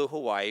Honolulu,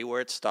 Hawaii, where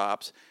it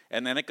stops.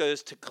 And then it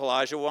goes to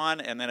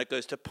Kalajuan, and then it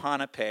goes to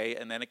Ponape,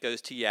 and then it goes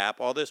to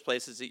Yap, all those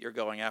places that you're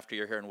going after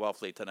you're here in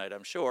Wellfleet tonight,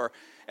 I'm sure.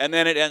 And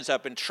then it ends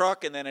up in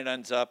Truk, and then it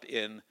ends up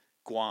in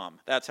Guam.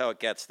 That's how it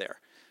gets there.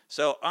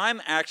 So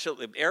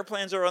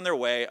airplanes are on their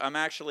way. I'm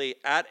actually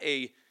at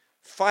a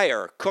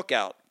fire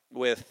cookout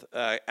with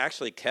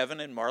Kevin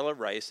and Marla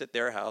Rice at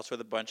their house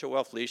with a bunch of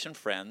Wellfletian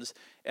friends.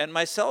 And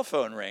my cell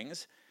phone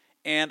rings,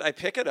 and I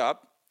pick it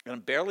up. And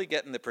I'm barely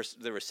getting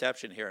the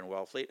reception here in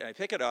Wellfleet. And I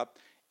pick it up,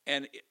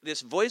 and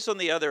this voice on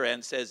the other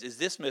end says, "Is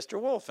this Mr.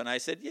 Wolf?" And I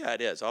said, "Yeah,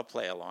 it is. I'll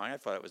play along." I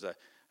thought it was a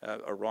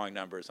wrong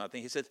number or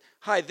something. He said,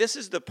 "Hi, this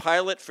is the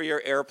pilot for your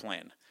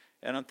airplane."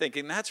 And I'm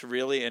thinking, that's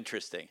really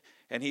interesting.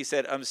 And he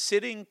said, "I'm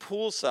sitting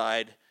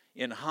poolside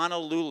in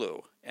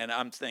Honolulu." And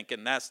I'm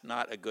thinking, that's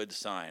not a good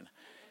sign.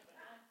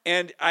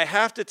 And I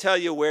have to tell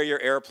you where your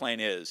airplane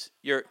is.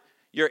 Your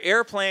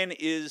airplane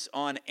is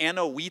on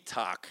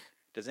Anahuac.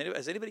 Has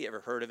anybody ever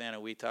heard of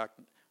Anahuac?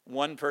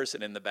 One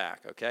person in the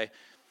back, okay?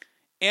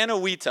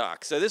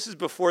 Anahuac. So this is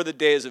before the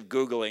days of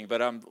Googling, but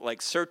I'm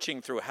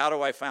searching through how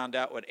do I find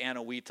out what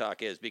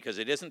Anahuac is, because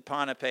it isn't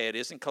Ponape, it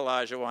isn't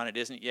Kalajuan, it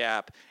isn't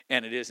Yap,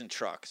 and it isn't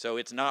Truk. So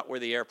it's not where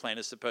the airplane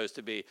is supposed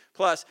to be.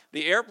 Plus,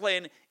 the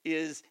airplane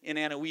is in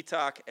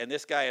Anahuac, and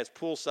this guy is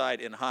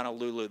poolside in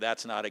Honolulu.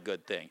 That's not a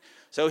good thing.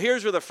 So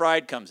here's where the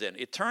fried comes in.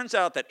 It turns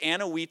out that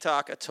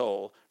Anahuac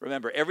Atoll,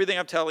 remember, everything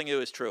I'm telling you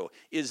is true,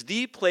 is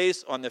the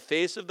place on the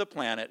face of the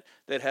planet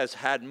that has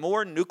had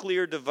more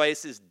nuclear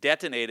devices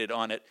detonated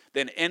on it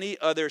than any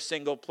other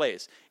single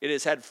place. It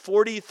has had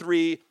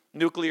 43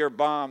 nuclear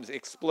bombs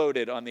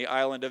exploded on the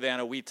island of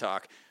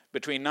Anahuac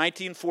between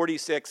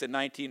 1946 and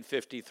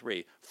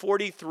 1953.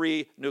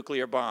 43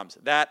 nuclear bombs.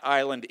 That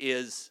island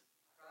is...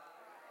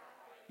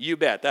 You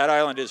bet, that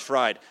island is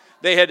fried.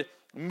 They had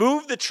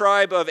moved the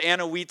tribe of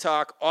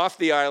Anahuac off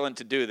the island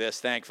to do this,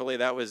 thankfully.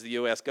 That was the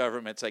U.S.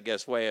 government's,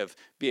 way of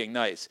being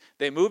nice.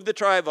 They moved the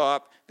tribe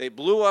off. They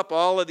blew up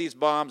all of these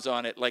bombs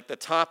on it, the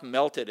top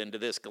melted into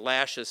this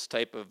glacious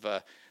type of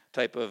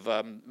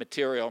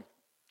material.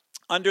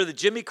 Under the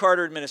Jimmy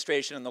Carter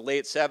administration in the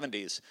late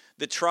 70s,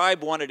 the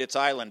tribe wanted its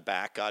island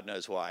back, God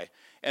knows why,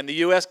 and the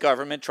U.S.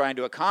 government, trying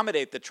to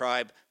accommodate the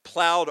tribe,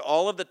 plowed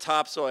all of the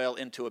topsoil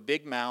into a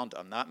big mound.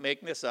 I'm not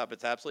making this up,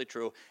 it's absolutely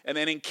true, and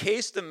then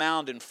encased the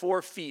mound in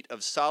 4 feet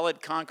of solid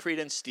concrete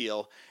and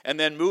steel, and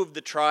then moved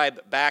the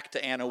tribe back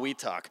to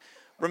Anahuac.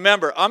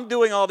 Remember, I'm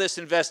doing all this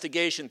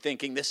investigation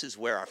thinking this is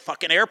where our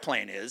fucking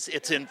airplane is.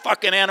 It's in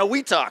fucking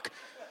Anahuac.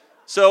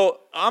 So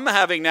I'm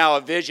having now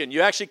a vision.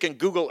 You actually can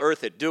Google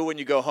Earth it. Do it when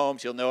you go home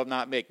so you'll know I'm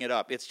not making it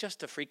up. It's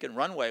just a freaking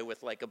runway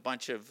with like a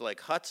bunch of like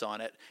huts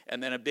on it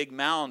and then a big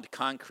mound,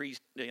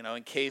 concrete,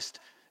 encased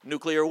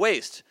nuclear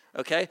waste.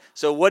 Okay?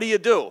 So what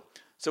do?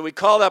 So we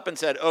called up and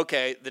said,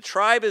 okay, the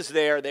tribe is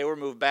there. They were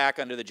moved back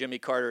under the Jimmy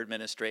Carter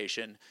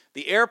administration.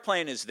 The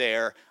airplane is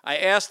there. I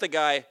asked the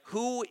guy,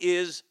 who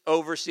is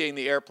overseeing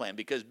the airplane?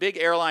 Because big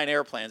airline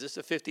airplanes, this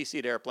is a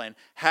 50-seat airplane,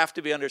 have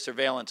to be under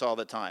surveillance all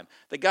the time.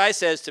 The guy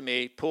says to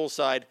me,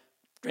 poolside,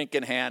 drink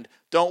in hand,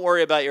 don't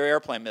worry about your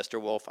airplane,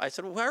 Mr. Wolf. I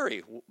said,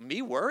 worry?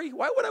 Me worry?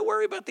 Why would I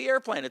worry about the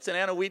airplane? It's in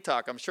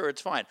Anahuac. I'm sure it's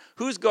fine.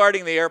 Who's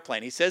guarding the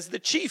airplane? He says the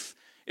chief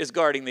is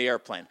guarding the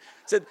airplane.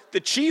 Said, the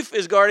chief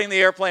is guarding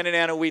the airplane in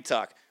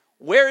Anahuac.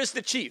 Where is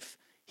the chief?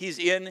 He's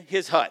in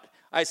his hut.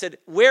 I said,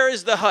 where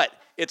is the hut?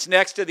 It's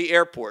next to the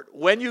airport.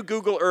 When you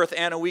Google Earth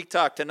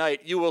Anahuac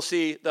tonight, you will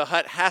see the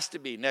hut has to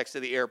be next to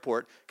the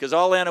airport because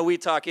all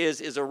Anahuac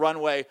is a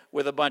runway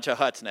with a bunch of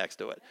huts next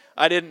to it.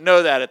 I didn't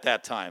know that at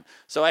that time.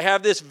 So I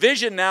have this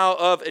vision now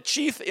of a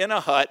chief in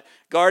a hut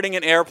guarding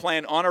an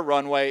airplane on a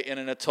runway in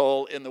an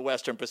atoll in the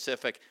Western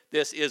Pacific.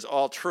 This is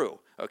all true.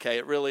 Okay,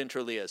 it really and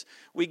truly is.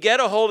 We get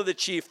a hold of the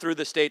chief through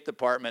the State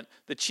Department.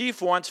 The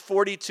chief wants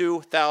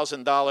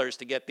 $42,000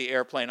 to get the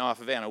airplane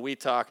off of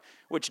Anahuac,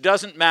 which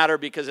doesn't matter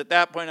because at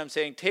that point I'm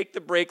saying take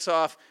the brakes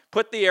off,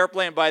 put the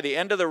airplane by the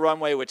end of the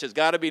runway, which has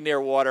got to be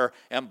near water,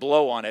 and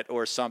blow on it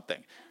or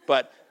something.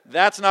 But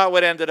that's not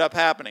what ended up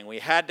happening. We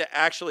had to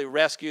actually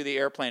rescue the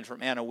airplane from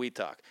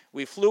Anahuac.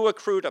 We flew a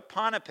crew to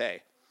Ponape.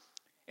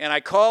 And I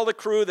call the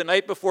crew the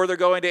night before they're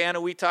going to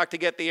Anahuac to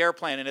get the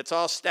airplane, and it's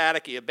all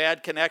staticky, a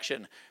bad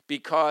connection,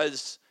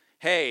 because,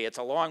 hey, it's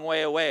a long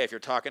way away if you're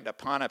talking to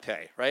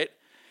Ponape, right?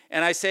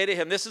 And I say to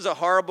him, this is a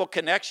horrible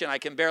connection. I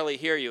can barely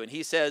hear you. And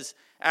he says,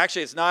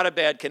 actually, it's not a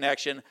bad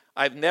connection.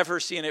 I've never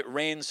seen it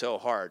rain so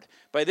hard.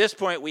 By this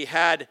point, we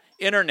had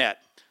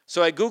internet.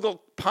 So I Googled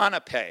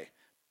Ponape.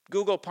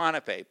 Google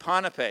Ponape.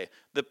 Ponape,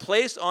 the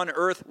place on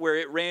Earth where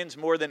it rains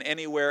more than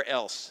anywhere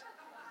else.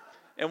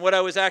 And what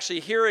I was actually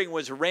hearing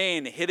was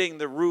rain hitting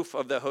the roof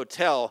of the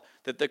hotel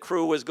that the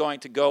crew was going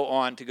to go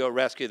on to go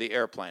rescue the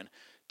airplane.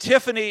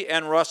 Tiffany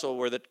and Russell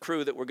were the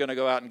crew that were going to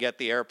go out and get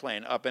the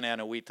airplane up in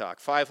Anahuac,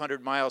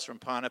 500 miles from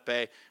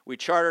Ponape. We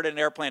chartered an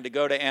airplane to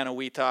go to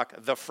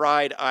Anahuac, the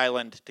fried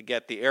island, to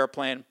get the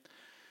airplane.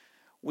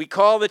 We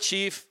call the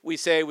chief. We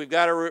say, we've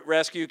got a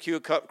rescue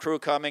crew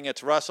coming.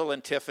 It's Russell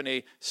and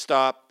Tiffany.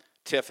 Stop,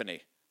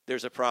 Tiffany.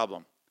 There's a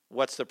problem.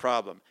 What's the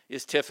problem?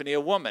 Is Tiffany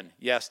a woman?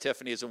 Yes,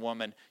 Tiffany is a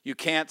woman. You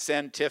can't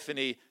send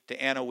Tiffany to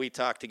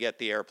Anahuac to get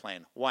the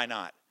airplane. Why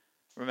not?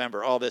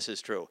 Remember, all this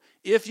is true.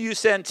 If you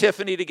send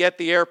Tiffany to get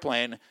the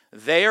airplane,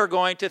 they are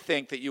going to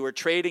think that you are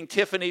trading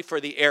Tiffany for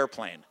the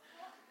airplane.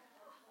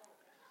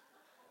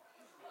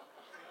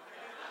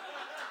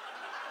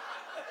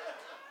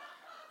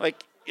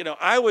 Like,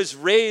 I was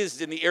raised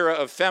in the era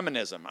of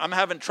feminism. I'm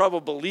having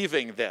trouble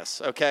believing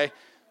this, okay?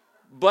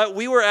 But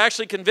we were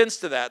actually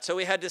convinced of that. So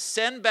we had to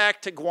send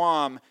back to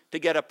Guam to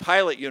get a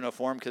pilot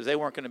uniform because they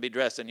weren't going to be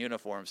dressed in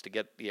uniforms to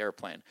get the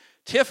airplane.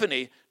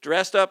 Tiffany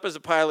dressed up as a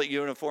pilot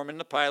uniform in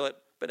the pilot,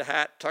 but a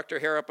hat, tucked her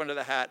hair up under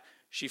the hat.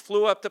 She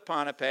flew up to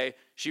Ponape.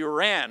 She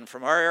ran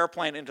from our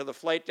airplane into the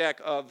flight deck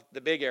of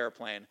the big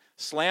airplane,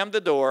 slammed the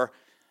door.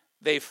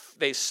 They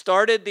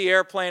started the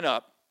airplane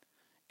up,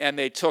 and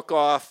they took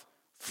off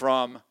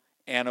from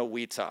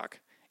Anahuac.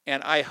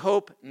 And I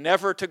hope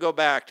never to go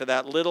back to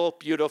that little,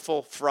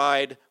 beautiful,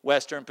 fried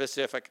Western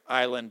Pacific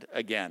island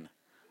again.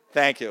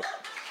 Thank you.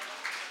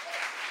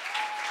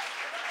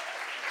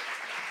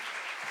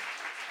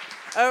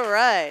 All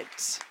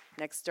right.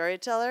 Next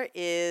storyteller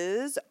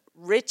is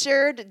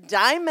Richard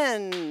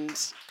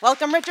Diamond.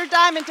 Welcome Richard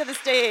Diamond to the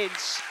stage.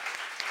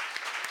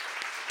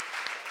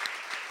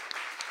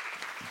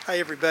 Hi,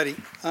 everybody.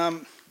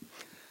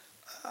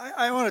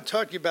 I want to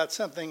talk to you about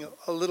something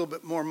a little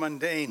bit more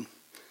mundane,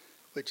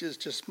 which is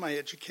just my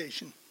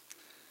education.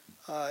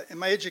 And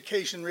my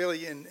education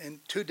really in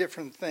two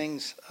different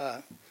things.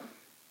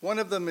 One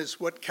of them is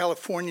what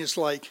California's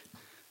like,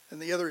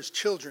 and the other is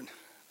children.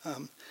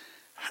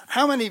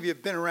 How many of you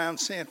have been around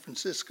San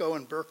Francisco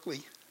and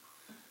Berkeley?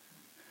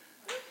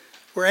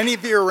 Were any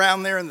of you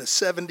around there in the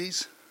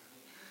 70s?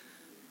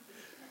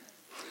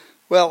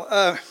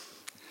 Well,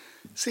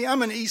 see,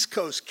 I'm an East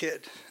Coast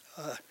kid.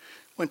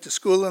 Went to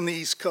school on the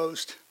East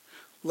Coast,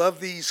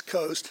 loved the East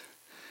Coast.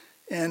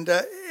 And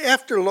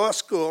after law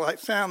school, I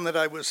found that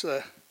I was,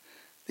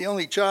 the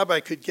only job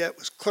I could get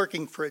was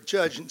clerking for a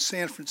judge in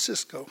San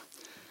Francisco.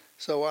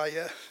 So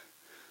I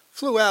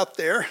flew out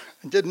there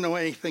and didn't know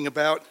anything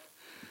about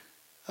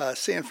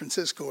San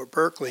Francisco or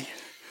Berkeley.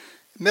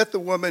 Met the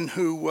woman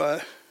who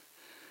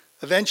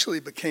eventually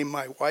became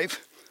my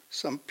wife.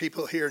 Some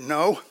people here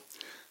know.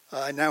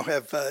 I now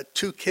have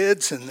 2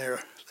 kids in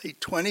their late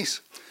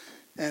 20s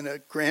and a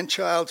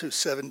grandchild who's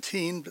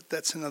 17, but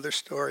that's another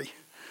story.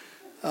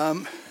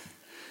 I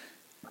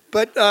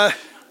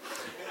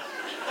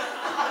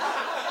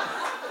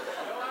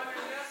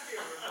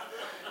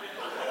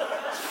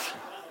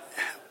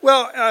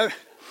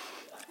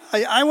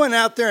went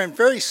out there, and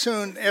very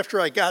soon after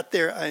I got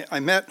there, I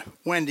met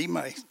Wendy,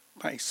 my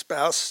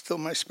spouse, still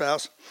my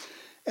spouse.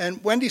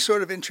 And Wendy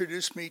sort of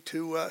introduced me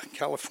to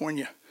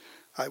California.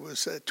 I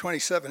was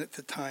 27 at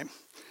the time.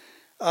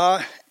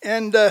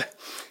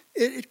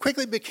 It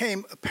quickly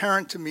became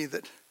apparent to me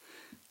that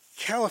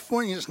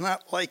California is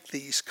not like the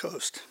East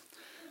Coast.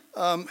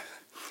 The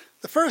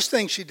first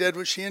thing she did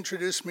was she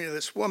introduced me to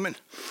this woman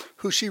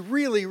who she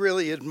really,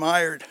 really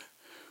admired,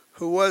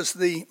 who was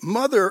the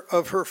mother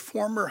of her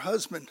former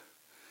husband.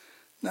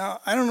 Now,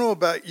 I don't know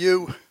about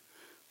you,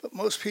 but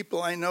most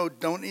people I know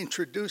don't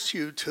introduce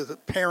you to the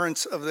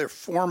parents of their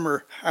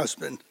former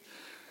husband.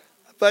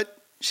 But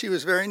she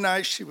was very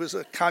nice. She was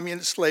a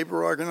communist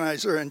labor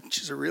organizer, and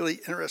she's a really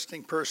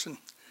interesting person.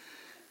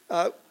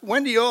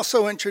 Wendy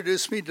also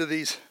introduced me to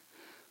these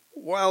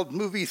wild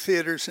movie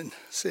theaters in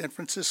San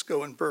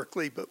Francisco and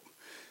Berkeley, but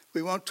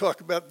we won't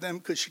talk about them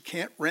because you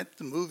can't rent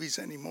the movies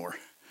anymore.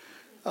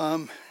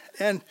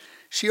 And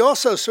she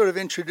also sort of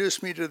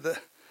introduced me to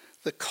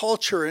the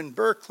culture in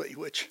Berkeley,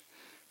 which,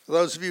 for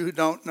those of you who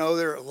don't know,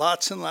 there are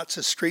lots and lots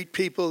of street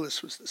people.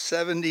 This was the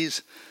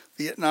 70s,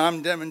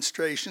 Vietnam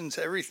demonstrations,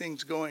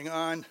 everything's going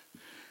on.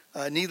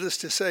 Needless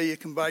to say, you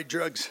can buy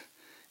drugs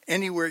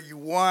anywhere you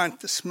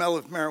want. The smell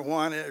of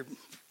marijuana,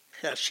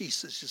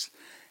 hashish is just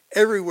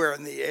everywhere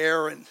in the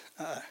air, and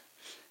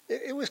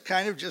it was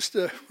kind of just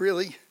a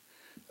really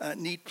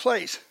neat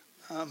place.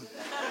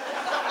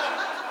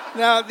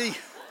 Now,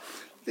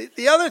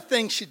 the other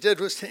thing she did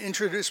was to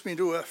introduce me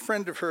to a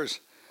friend of hers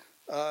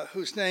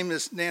whose name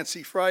is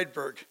Nancy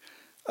Friedberg.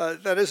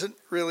 That isn't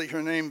really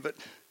her name, but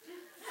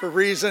for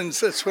reasons,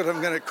 that's what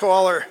I'm going to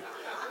call her.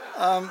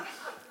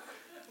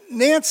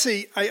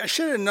 Nancy, I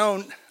should have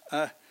known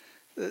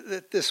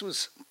that this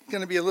was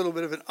going to be a little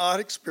bit of an odd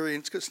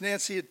experience because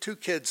Nancy had 2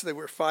 kids. They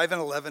were 5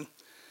 and 11,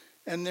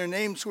 and their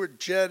names were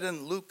Jed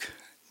and Luke.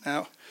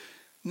 Now,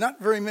 not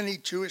very many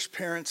Jewish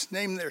parents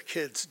name their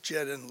kids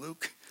Jed and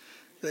Luke.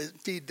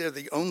 Indeed, they're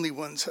the only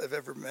ones I've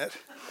ever met.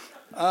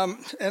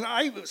 And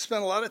I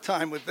spent a lot of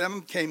time with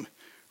them, became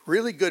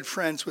really good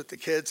friends with the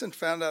kids, and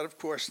found out, of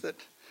course, that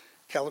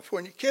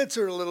California kids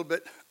are a little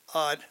bit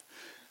odd.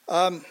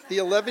 The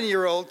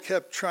 11-year-old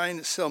kept trying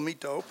to sell me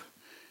dope,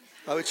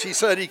 which he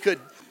said he could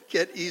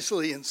get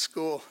easily in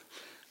school.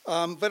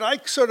 But I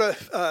sort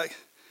of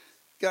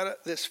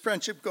got this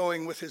friendship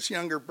going with his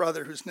younger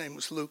brother, whose name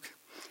was Luke.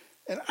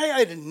 And I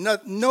had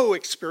no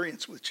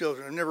experience with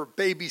children. I never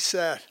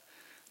babysat,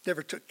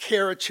 never took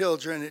care of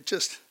children. It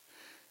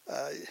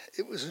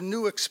was a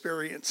new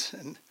experience.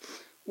 And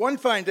one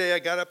fine day I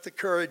got up the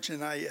courage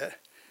and I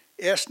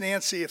asked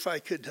Nancy if I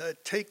could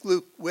take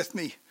Luke with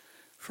me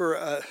for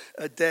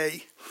a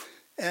day.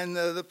 And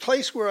the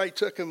place where I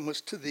took him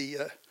was to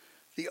the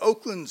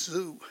Oakland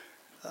Zoo.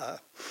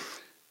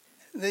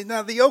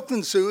 Now, the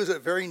Oakland Zoo is a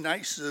very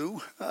nice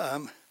zoo.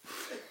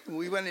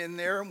 We went in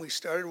there and we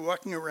started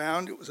walking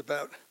around. It was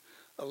about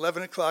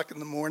 11 o'clock in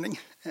the morning.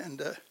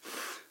 And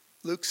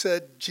Luke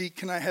said, "Gee,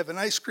 can I have an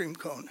ice cream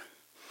cone?"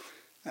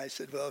 I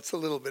said, "Well, it's a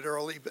little bit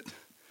early, but,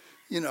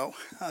 I'm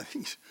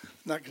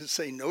not going to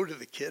say no to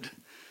the kid."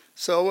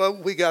 So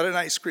we got an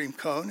ice cream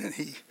cone, and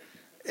he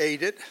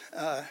ate it.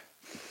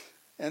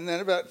 And then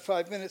about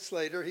 5 minutes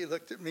later, he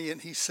looked at me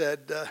and he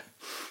said,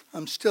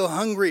 "I'm still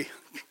hungry.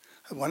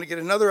 I want to get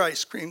another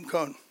ice cream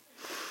cone."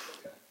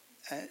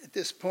 At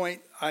this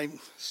point, I'm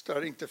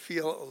starting to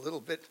feel a little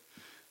bit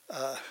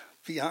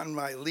beyond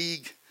my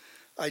league.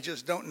 I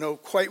just don't know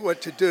quite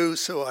what to do,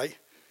 so I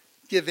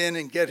give in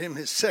and get him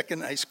his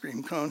second ice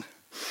cream cone.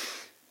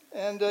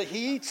 And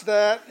he eats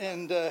that,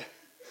 and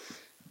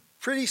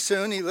pretty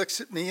soon he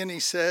looks at me and he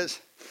says,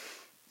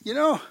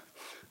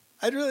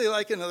 "I'd really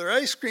like another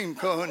ice cream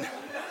cone."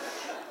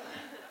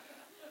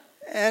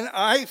 And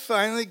I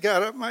finally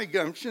got up my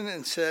gumption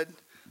and said,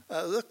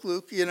 "Look,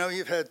 Luke,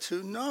 you've had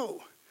 2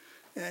 no."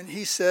 And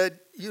he said,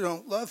 "You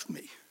don't love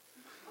me."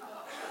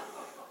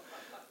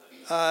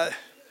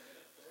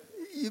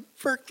 You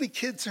Berkeley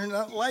kids are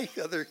not like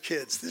other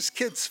kids. This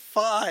kid's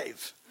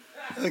 5,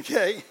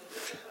 okay?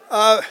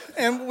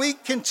 And we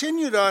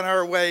continued on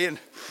our way, and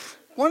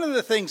one of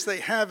the things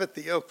they have at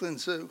the Oakland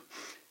Zoo,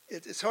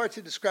 it's hard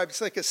to describe. It's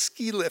like a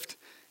ski lift.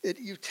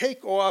 You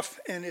take off,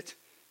 and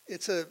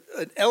it's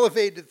an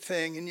elevated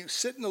thing, and you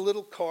sit in a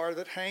little car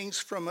that hangs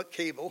from a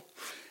cable,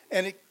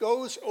 and it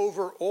goes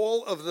over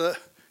all of the,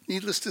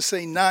 needless to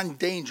say,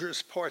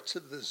 non-dangerous parts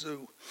of the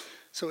zoo.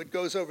 So it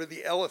goes over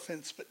the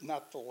elephants, but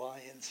not the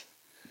lions.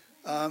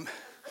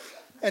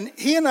 And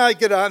he and I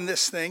get on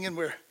this thing, and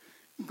we're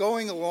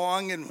going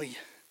along, and we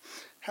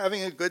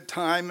having a good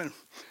time. And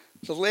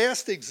the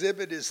last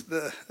exhibit is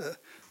the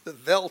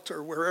Veld,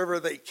 or wherever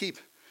they keep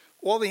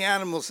all the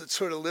animals that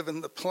sort of live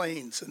in the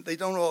plains, and they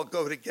don't all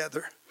go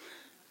together.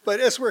 But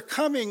as we're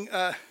coming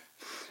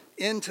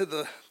into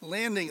the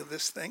landing of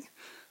this thing,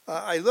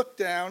 I look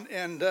down,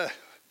 and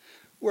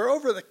we're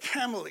over the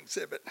camel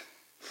exhibit.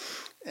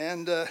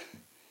 And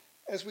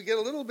as we get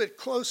a little bit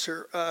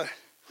closer,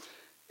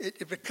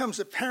 it becomes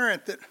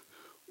apparent that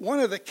one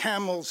of the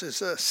camels is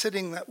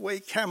sitting that way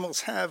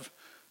camels have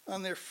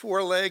on their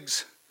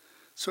forelegs,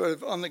 sort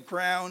of on the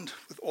ground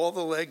with all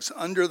the legs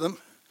under them.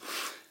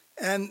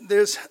 And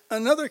there's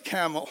another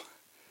camel,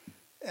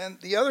 and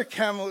the other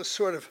camel is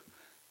sort of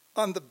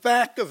on the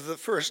back of the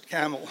first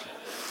camel.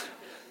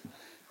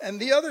 And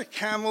the other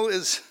camel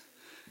is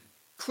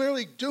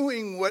clearly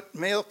doing what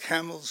male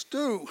camels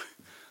do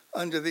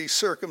under these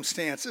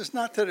circumstances.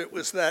 Not that it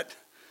was that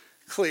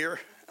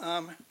clear.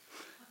 And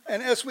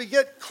as we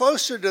get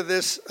closer to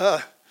this,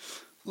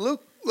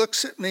 Luke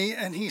looks at me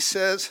and he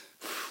says,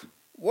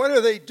 "What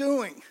are they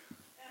doing?"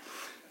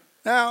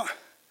 Now,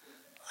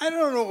 I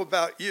don't know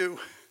about you,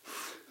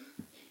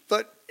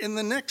 but in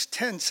the next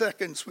 10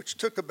 seconds, which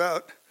took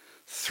about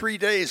 3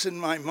 days in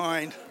my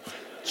mind,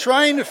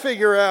 trying to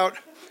figure out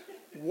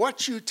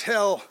what you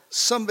tell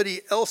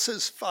somebody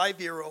else's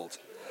 5-year-old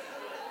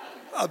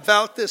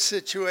about this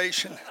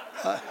situation.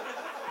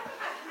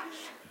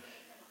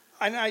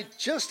 And I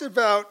just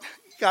about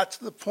got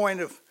to the point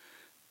of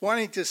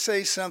wanting to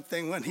say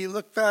something when he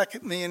looked back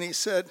at me and he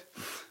said,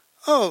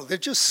 "Oh, they're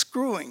just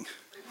screwing."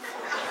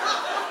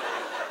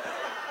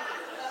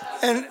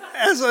 And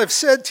as I've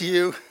said to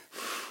you,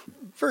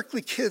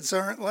 Berkeley kids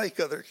aren't like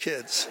other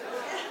kids,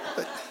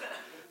 but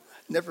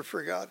never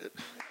forgot it.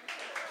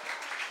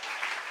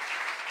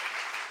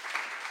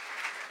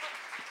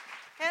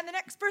 And the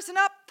next person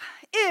up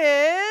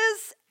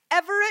is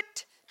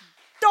Everett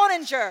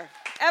Doninger.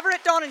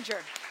 Everett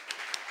Doninger.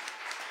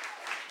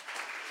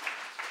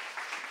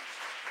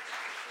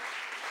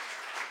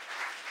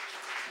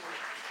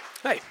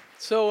 Hi.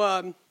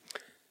 So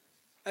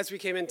as we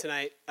came in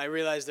tonight, I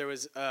realized there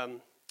was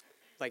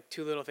like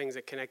 2 little things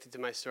that connected to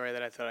my story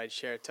that I thought I'd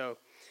share. So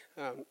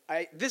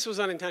this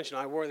was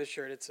unintentional. I wore this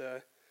shirt.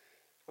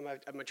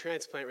 I'm a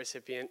transplant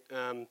recipient.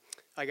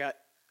 I got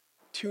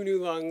 2 new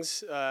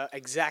lungs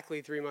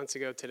exactly 3 months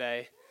ago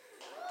today.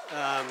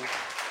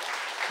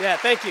 Yeah,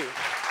 thank you.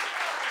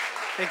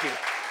 Thank you.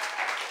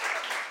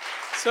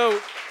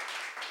 So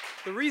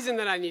the reason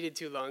that I needed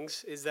 2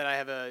 lungs is that I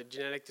have a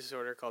genetic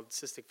disorder called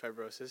cystic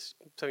fibrosis.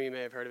 Some of you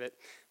may have heard of it.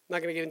 I'm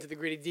not going to get into the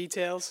gritty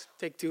details.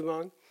 Take too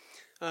long.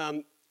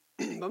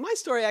 But my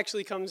story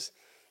actually comes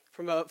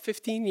from about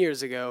 15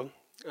 years ago.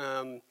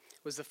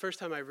 Was the first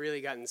time I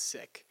really gotten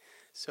sick.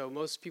 So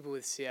most people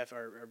with CF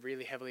are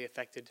really heavily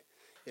affected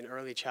in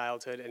early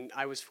childhood, and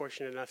I was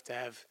fortunate enough to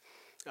have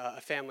a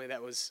family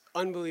that was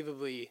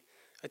unbelievably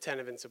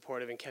attentive and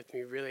supportive and kept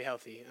me really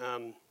healthy.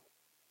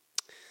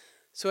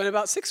 So in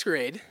about 6th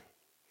grade,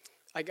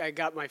 I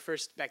got my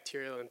first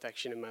bacterial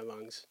infection in my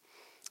lungs,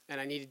 and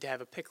I needed to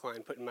have a PICC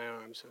line put in my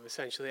arm. So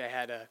essentially I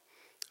had a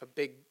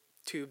big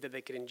tube that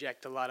they could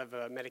inject a lot of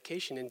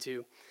medication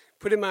into,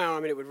 put in my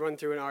arm, and it would run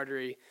through an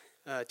artery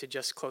to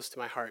just close to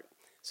my heart.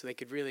 So they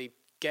could really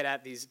get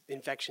at these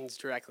infections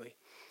directly.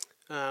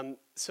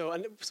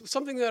 So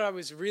something that I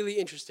was really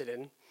interested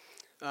in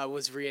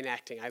was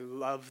reenacting.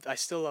 I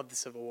still love the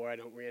Civil War. I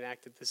don't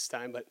reenact it this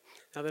time, but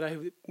now that I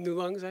have new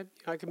lungs, I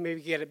can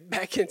maybe get it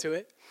back into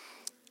it.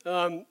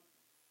 So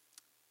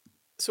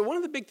one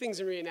of the big things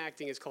in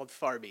reenacting is called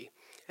Farby,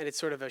 and it's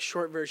sort of a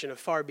short version of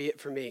Far Be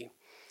It For Me,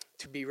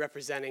 to be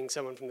representing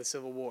someone from the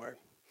Civil War.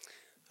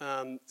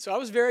 So I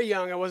was very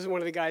young. I wasn't one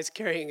of the guys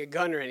carrying a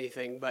gun or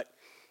anything, but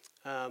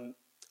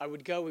I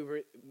would go. We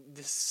were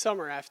this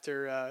summer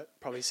after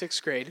probably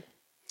 6th grade.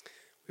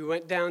 We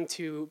went down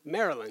to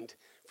Maryland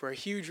for a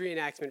huge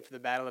reenactment for the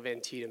Battle of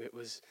Antietam. It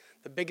was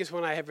the biggest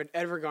one I have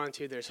ever gone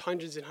to. There's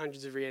hundreds and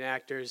hundreds of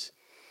reenactors,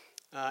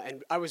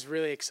 and I was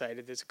really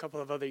excited. There's a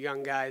couple of other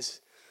young guys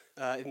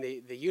in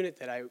the unit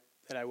that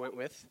I went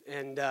with,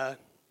 and the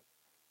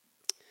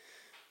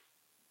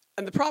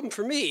problem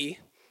for me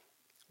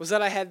was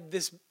that I had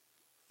this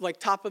like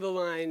top of the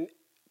line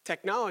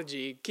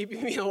technology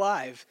keeping me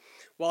alive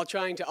while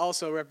trying to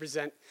also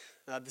represent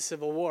the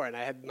Civil War. And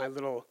I had my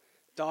little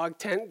dog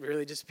tent,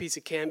 really just a piece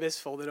of canvas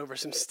folded over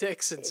some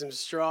sticks and some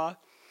straw.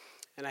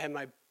 And I had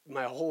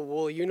my whole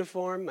wool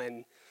uniform,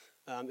 and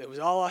it was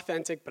all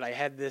authentic, but I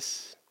had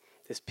this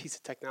piece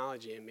of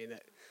technology in me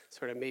that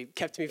sort of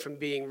kept me from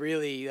being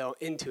really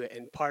into it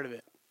and part of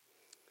it.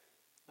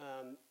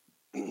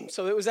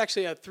 So it was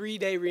actually a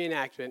 3-day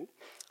reenactment.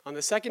 On the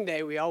 2nd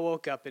day, we all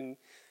woke up and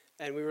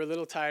we were a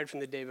little tired from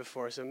the day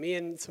before. So me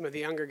and some of the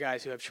younger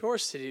guys who have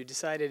chores to do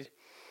decided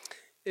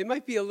it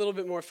might be a little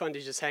bit more fun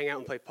to just hang out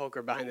and play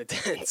poker behind the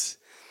tents.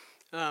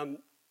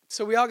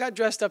 So we all got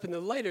dressed up in the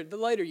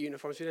lighter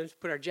uniforms. We didn't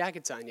put our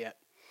jackets on yet.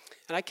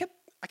 And I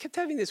kept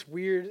having this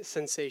weird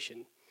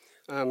sensation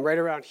right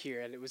around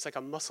here, and it was like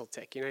a muscle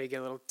tick. You know, you get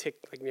a little tick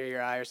like near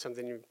your eye or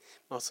something, your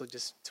muscle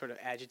just sort of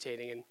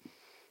agitating,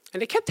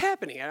 and it kept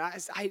happening. And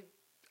I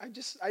I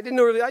didn't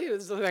know really,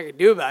 there's nothing I could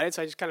do about it,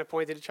 so I just kind of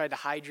pointed and tried to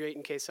hydrate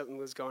in case something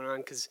was going on,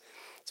 because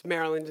it's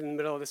Maryland in the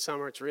middle of the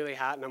summer, it's really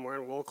hot, and I'm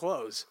wearing wool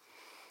clothes.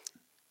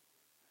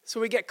 So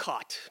we get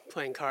caught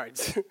playing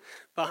cards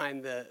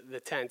behind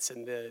the tents,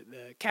 and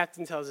the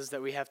captain tells us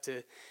that we have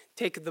to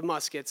take the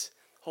muskets,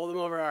 hold them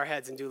over our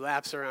heads, and do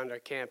laps around our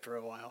camp for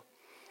a while.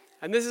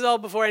 And this is all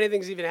before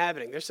anything's even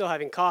happening. They're still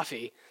having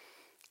coffee.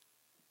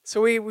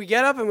 So we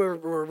get up, and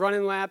we're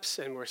running laps,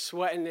 and we're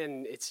sweating,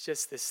 and it's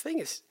just, this thing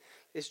is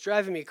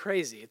driving me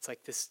crazy. It's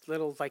like this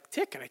little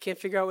tick, and I can't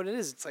figure out what it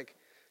is. It's like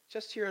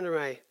just here under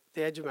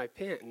the edge of my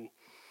pant. And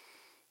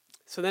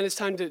so then it's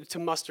time to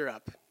muster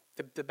up.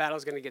 The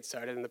battle's going to get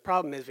started, and the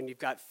problem is when you've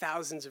got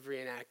thousands of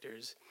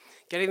reenactors,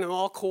 getting them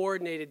all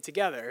coordinated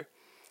together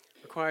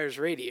requires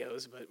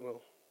radios, but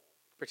we'll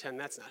pretend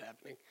that's not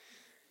happening.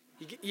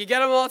 You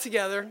get them all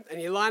together,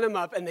 and you line them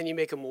up, and then you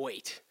make them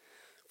wait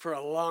for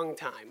a long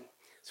time.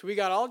 So we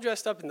got all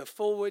dressed up in the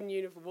full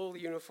wool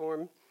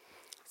uniform.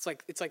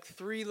 It's like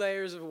 3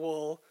 layers of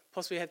wool,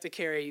 plus we have to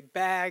carry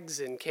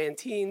bags and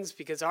canteens,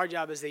 because our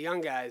job as the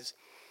young guys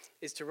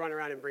is to run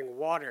around and bring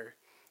water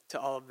to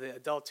all of the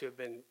adults who have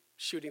been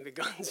shooting the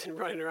guns and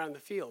running around the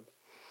field.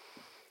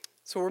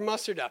 So we're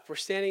mustered up. We're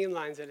standing in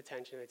lines at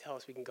attention. They tell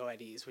us we can go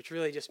at ease, which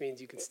really just means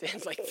you can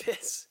stand like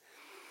this,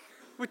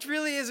 which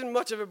really isn't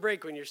much of a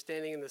break when you're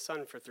standing in the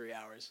sun for 3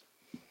 hours.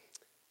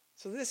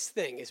 So this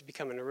thing is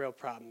becoming a real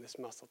problem, this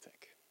muscle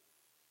tick.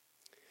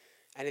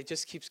 And it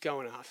just keeps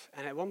going off.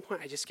 And at one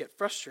point, I just get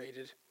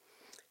frustrated,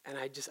 and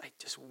I just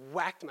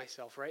whacked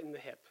myself right in the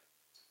hip.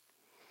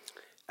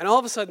 And all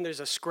of a sudden, there's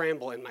a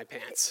scramble in my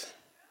pants.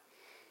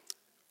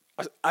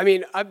 I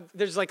mean,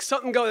 there's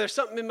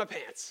something in my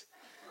pants.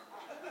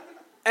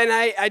 And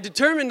I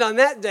determined on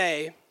that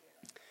day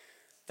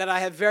that I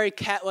have very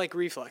cat-like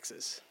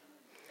reflexes,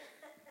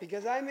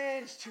 because I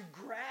managed to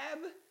grab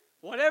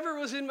whatever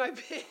was in my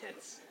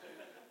pants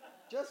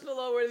just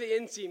below where the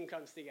inseam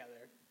comes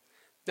together.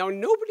 Now,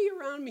 nobody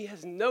around me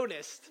has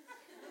noticed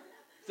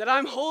that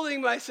I'm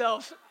holding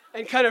myself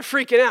and kind of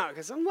freaking out,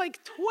 because I'm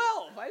like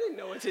 12. I didn't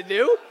know what to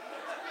do.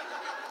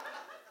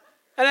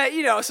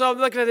 And so I'm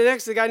looking at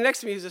the guy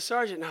next to me who's a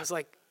sergeant, and I was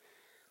like,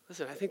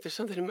 listen, I think there's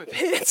something in my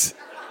pants.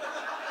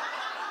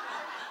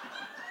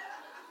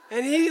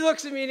 And he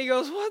looks at me and he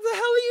goes, what the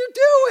hell are you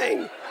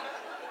doing?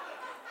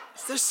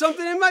 There's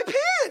something in my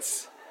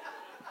pants.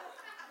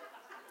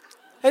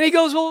 And he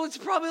goes, well, it's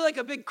probably like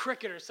a big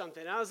cricket or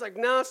something. And I was like,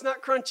 no, it's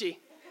not crunchy.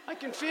 I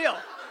can feel.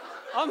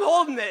 I'm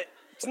holding it.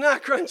 It's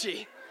not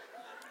crunchy.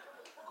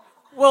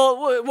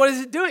 Well, what is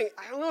it doing?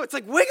 I don't know. It's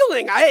like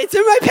wiggling. It's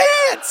in my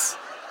pants.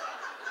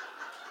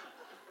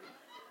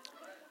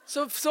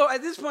 So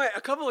at this point,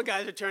 a couple of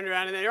guys are turned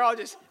around, and they're all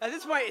just, at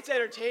this point, it's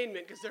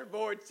entertainment because they're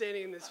bored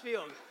standing in this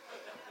field.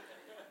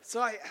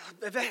 So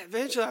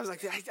eventually I was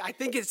like, I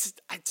think it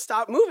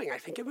stopped moving. I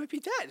think it might be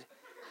dead.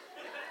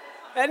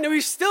 And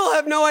we still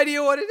have no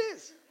idea what it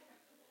is.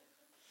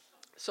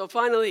 So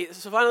finally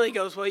he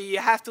goes, well, you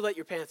have to let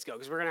your pants go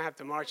because we're going to have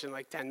to march in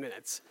like 10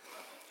 minutes.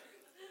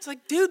 It's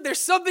like, dude,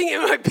 there's something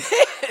in my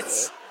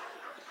pants.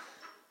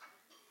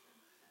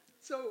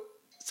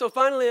 So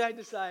finally I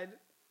decide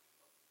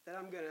that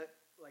I'm going to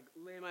like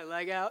lay my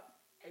leg out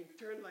and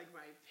turn like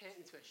my pant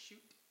into a chute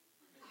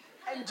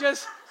and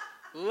just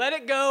let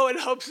it go and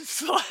hope it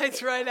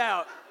slides right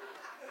out.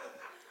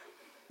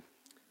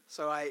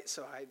 So I'm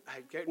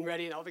getting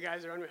ready, and all the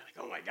guys are on me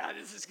like, oh my God,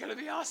 this is going to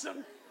be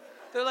awesome.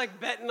 They're like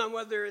betting on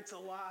whether it's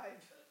alive.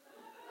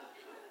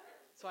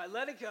 So I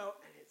let it go,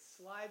 and it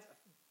slides,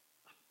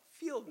 a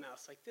field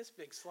mouse like this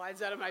big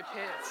slides out of my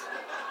pants.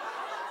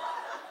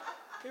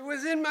 It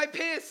was in my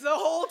pants the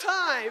whole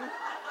time.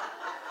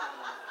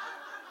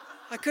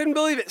 I couldn't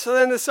believe it. So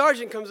then the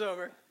sergeant comes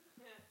over, and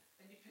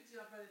he picks it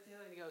up by the tail,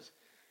 and he goes,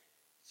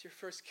 it's your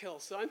first kill,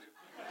 son.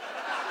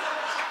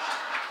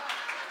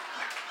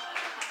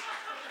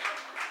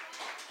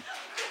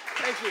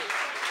 Thank you.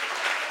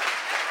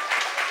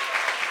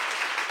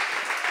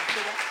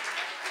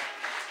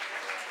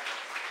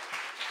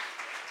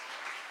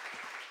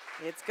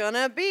 It's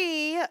gonna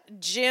be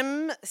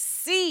Jim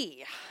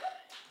C.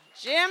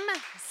 Jim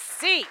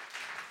C.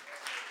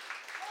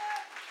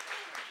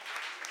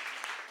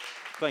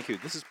 Thank you.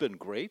 This has been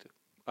great.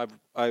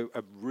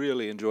 I've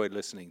really enjoyed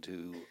listening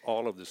to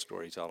all of the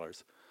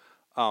storytellers.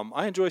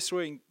 I enjoy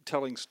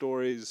telling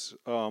stories.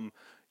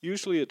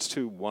 Usually it's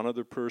to one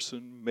other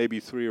person, maybe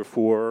 3 or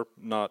 4,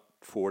 not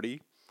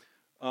 40.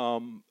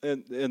 And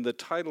the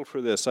title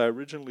for this, I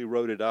originally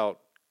wrote it out.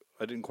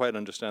 I didn't quite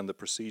understand the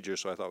procedure,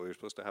 so I thought we were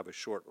supposed to have a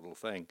short little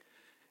thing.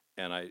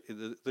 And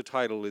the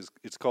title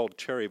it's called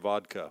Cherry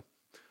Vodka.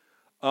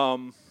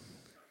 And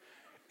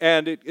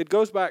it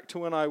goes back to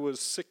when I was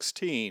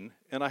 16,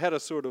 and I had a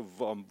sort of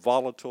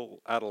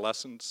volatile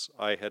adolescence.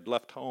 I had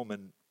left home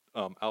in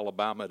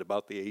Alabama at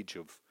about the age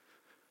of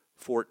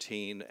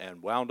 14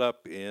 and wound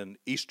up in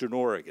Eastern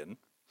Oregon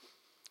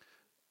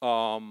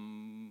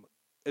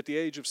at the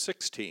age of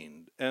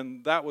 16.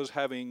 And that was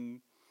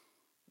having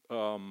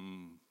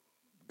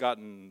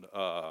gotten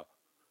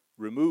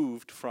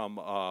removed from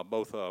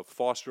both a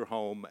foster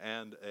home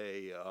and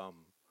a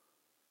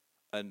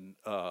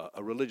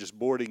a religious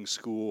boarding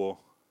school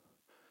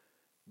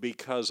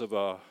because of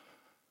a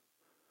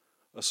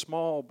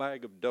small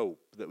bag of dope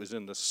that was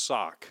in the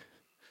sock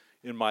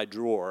in my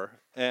drawer.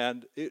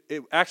 And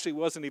it actually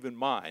wasn't even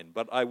mine,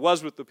 but I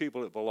was with the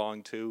people it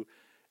belonged to,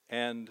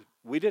 and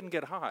we didn't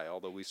get high,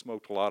 although we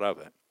smoked a lot of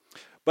it.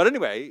 But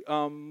anyway,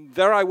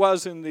 there I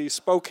was in the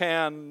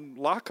Spokane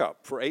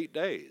lockup for 8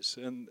 days,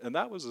 and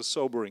that was a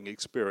sobering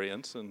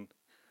experience. And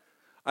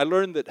I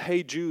learned that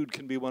Hey Jude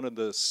can be one of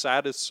the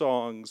saddest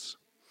songs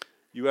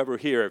you ever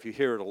hear if you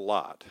hear it a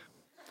lot.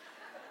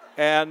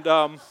 And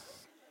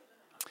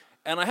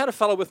I had a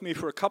fellow with me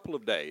for a couple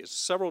of days.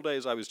 Several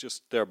days I was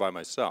just there by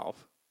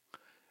myself.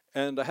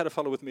 And I had a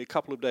fellow with me a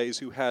couple of days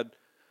who had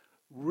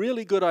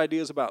really good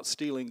ideas about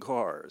stealing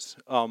cars.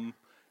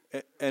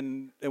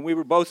 And we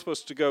were both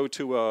supposed to go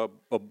to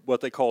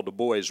what they called a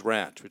boys'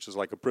 ranch, which is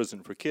like a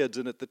prison for kids.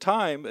 And at the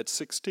time, at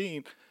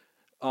 16,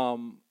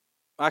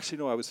 actually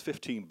no, I was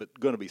 15, but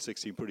going to be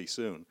 16 pretty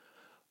soon.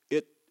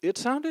 It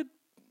sounded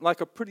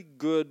like a pretty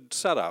good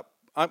setup.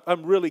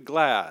 I'm really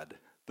glad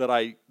that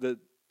I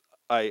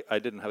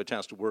didn't have a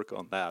chance to work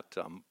on that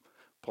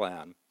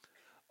plan.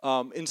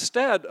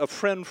 Instead, a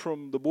friend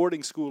from the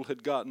boarding school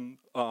had gotten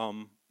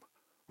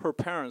her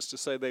parents to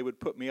say they would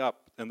put me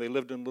up, and they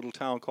lived in a little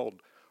town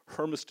called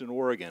Hermiston,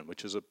 Oregon,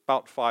 which is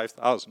about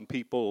 5,000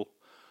 people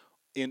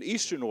in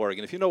eastern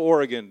Oregon. If you know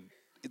Oregon,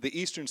 the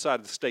eastern side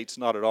of the state's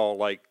not at all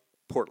like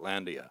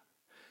Portlandia.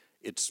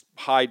 It's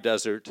high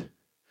desert.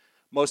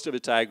 Most of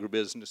it's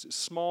agribusiness. It's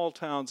small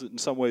towns that in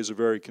some ways are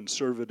very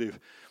conservative.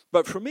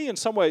 But for me, in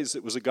some ways,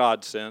 it was a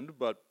godsend,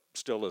 but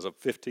still as a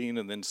 15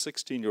 and then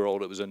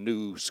 16-year-old, it was a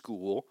new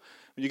school.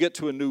 When you get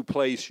to a new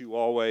place, you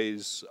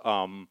always,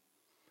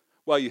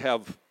 you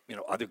have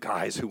other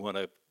guys who want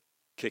to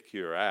kick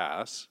your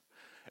ass.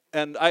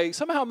 And I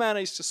somehow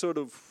managed to sort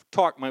of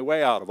talk my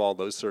way out of all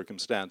those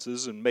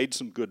circumstances and made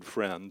some good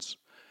friends.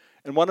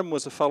 And one of them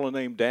was a fellow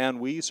named Dan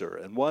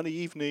Weezer. And one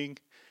evening,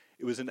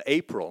 it was in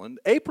April. And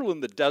April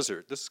in the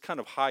desert, this is kind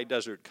of high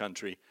desert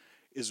country,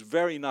 is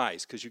very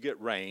nice because you get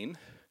rain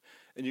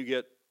and you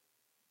get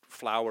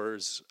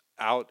flowers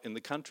out in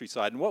the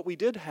countryside. And what we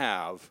did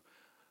have,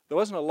 there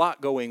wasn't a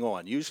lot going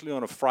on. Usually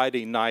on a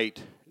Friday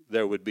night,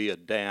 there would be a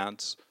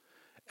dance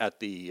at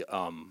the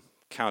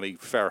county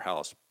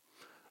fairhouse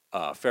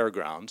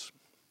fairgrounds.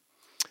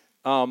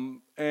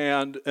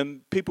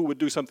 And people would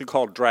do something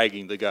called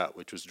dragging the gut,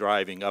 which was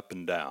driving up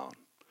and down.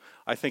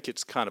 I think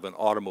it's kind of an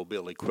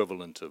automobile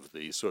equivalent of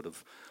the sort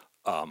of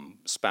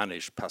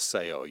Spanish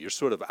paseo. You're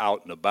sort of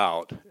out and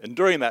about. And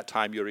during that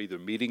time, you're either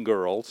meeting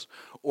girls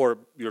or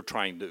you're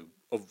trying to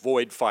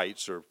avoid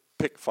fights or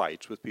pick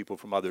fights with people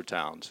from other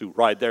towns who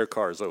ride their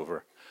cars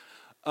over.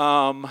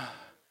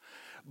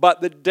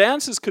 But the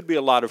dances could be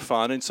a lot of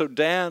fun. And so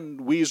Dan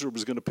Weezer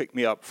was going to pick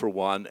me up for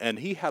one, and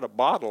he had a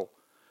bottle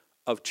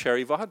of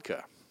cherry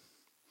vodka.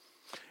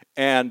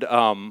 And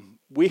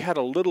we had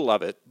a little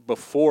of it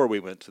before we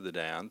went to the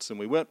dance, and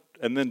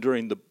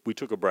then we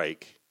took a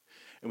break,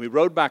 and we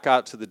rode back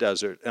out to the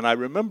desert. And I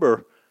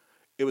remember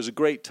it was a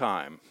great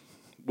time.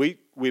 We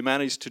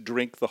managed to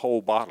drink the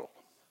whole bottle.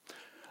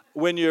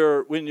 When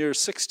you're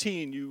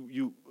 16,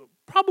 you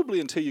probably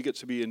until you get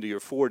to be into your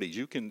 40s,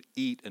 you can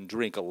eat and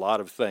drink a lot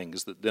of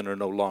things that then are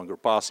no longer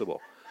possible.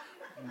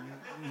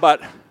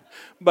 But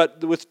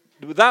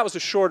that was a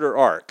shorter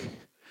arc.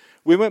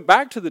 We went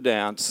back to the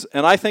dance,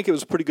 and I think it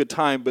was a pretty good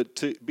time, but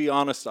to be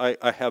honest,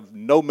 I have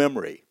no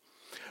memory.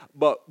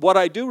 But what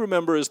I do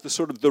remember is the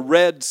sort of the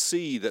Red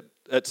Sea that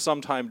at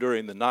some time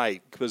during the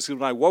night, because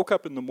when I woke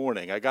up in the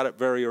morning, I got up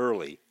very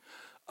early,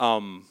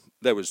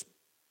 there was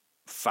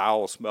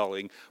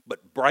foul-smelling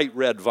but bright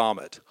red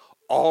vomit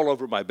all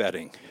over my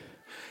bedding.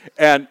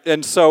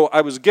 And so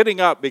I was getting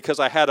up because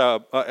I had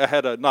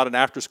a not an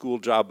after-school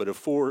job, but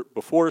a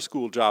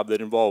before-school job that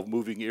involved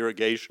moving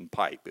irrigation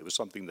pipe. It was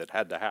something that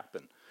had to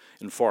happen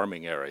in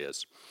farming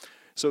areas.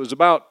 So it was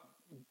about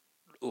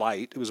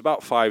light. It was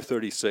about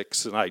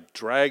 5:36, and I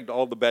dragged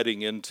all the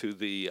bedding into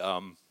the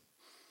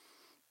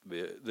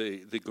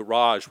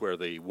garage where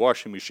the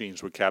washing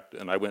machines were kept,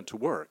 and I went to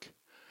work.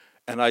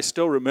 And I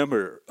still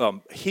remember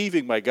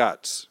heaving my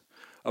guts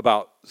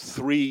about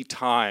 3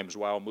 times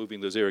while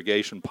moving those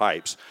irrigation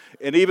pipes.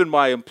 And even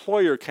my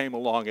employer came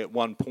along at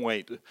one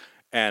point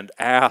and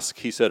asked,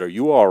 he said, "Are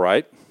you all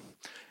right?"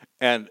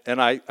 And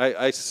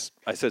I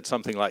said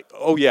something like,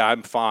 "Oh yeah,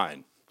 I'm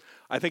fine."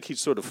 I think he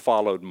sort of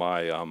followed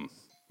my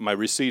my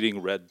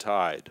receding red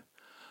tide.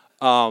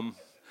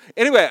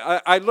 Anyway,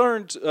 I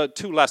learned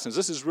 2 lessons.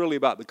 This is really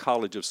about the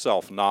College of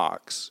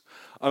Self-Knox.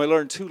 I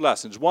learned 2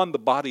 lessons. One, the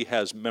body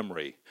has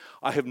memory.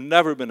 I have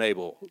never been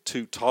able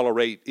to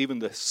tolerate even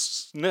the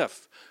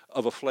sniff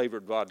of a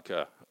flavored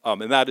vodka.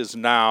 And that is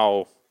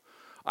now,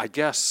 I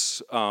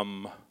guess,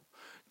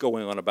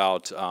 going on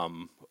about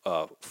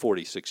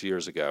 46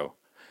 years ago.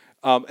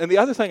 And the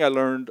other thing I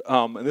learned,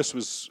 and this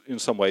was in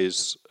some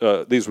ways,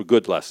 these were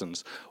good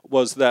lessons,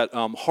 was that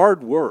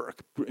hard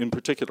work, in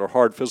particular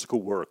hard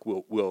physical work,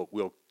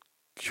 will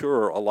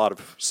cure a lot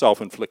of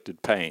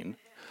self-inflicted pain.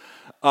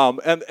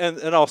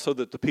 And also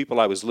that the people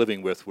I was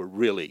living with were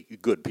really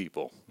good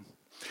people.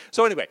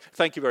 So anyway,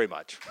 thank you very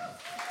much.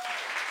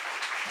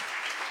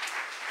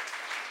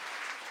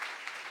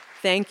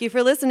 Thank you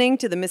for listening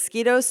to the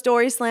Mosquito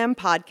Story Slam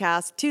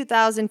Podcast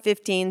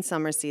 2015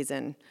 summer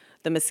season.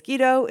 The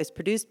Mosquito is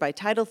produced by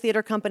Tidal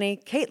Theater Company,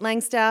 Kate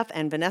Langstaff,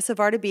 and Vanessa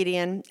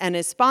Vardabedian, and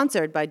is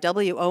sponsored by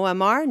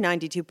WOMR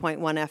 92.1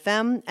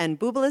 FM and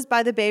Bubala's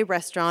by the Bay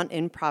restaurant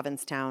in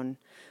Provincetown.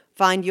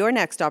 Find your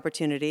next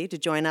opportunity to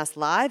join us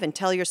live and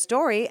tell your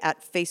story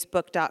at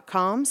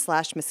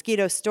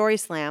facebook.com/Mosquito Story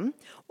Slam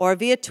or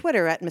via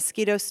Twitter at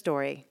Mosquito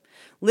Story.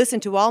 Listen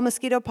to all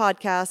Mosquito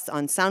podcasts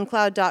on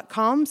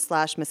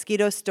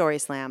soundcloud.com/Mosquito Story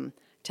Slam.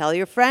 Tell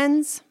your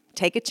friends,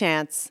 take a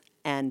chance,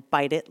 and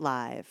bite it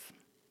live.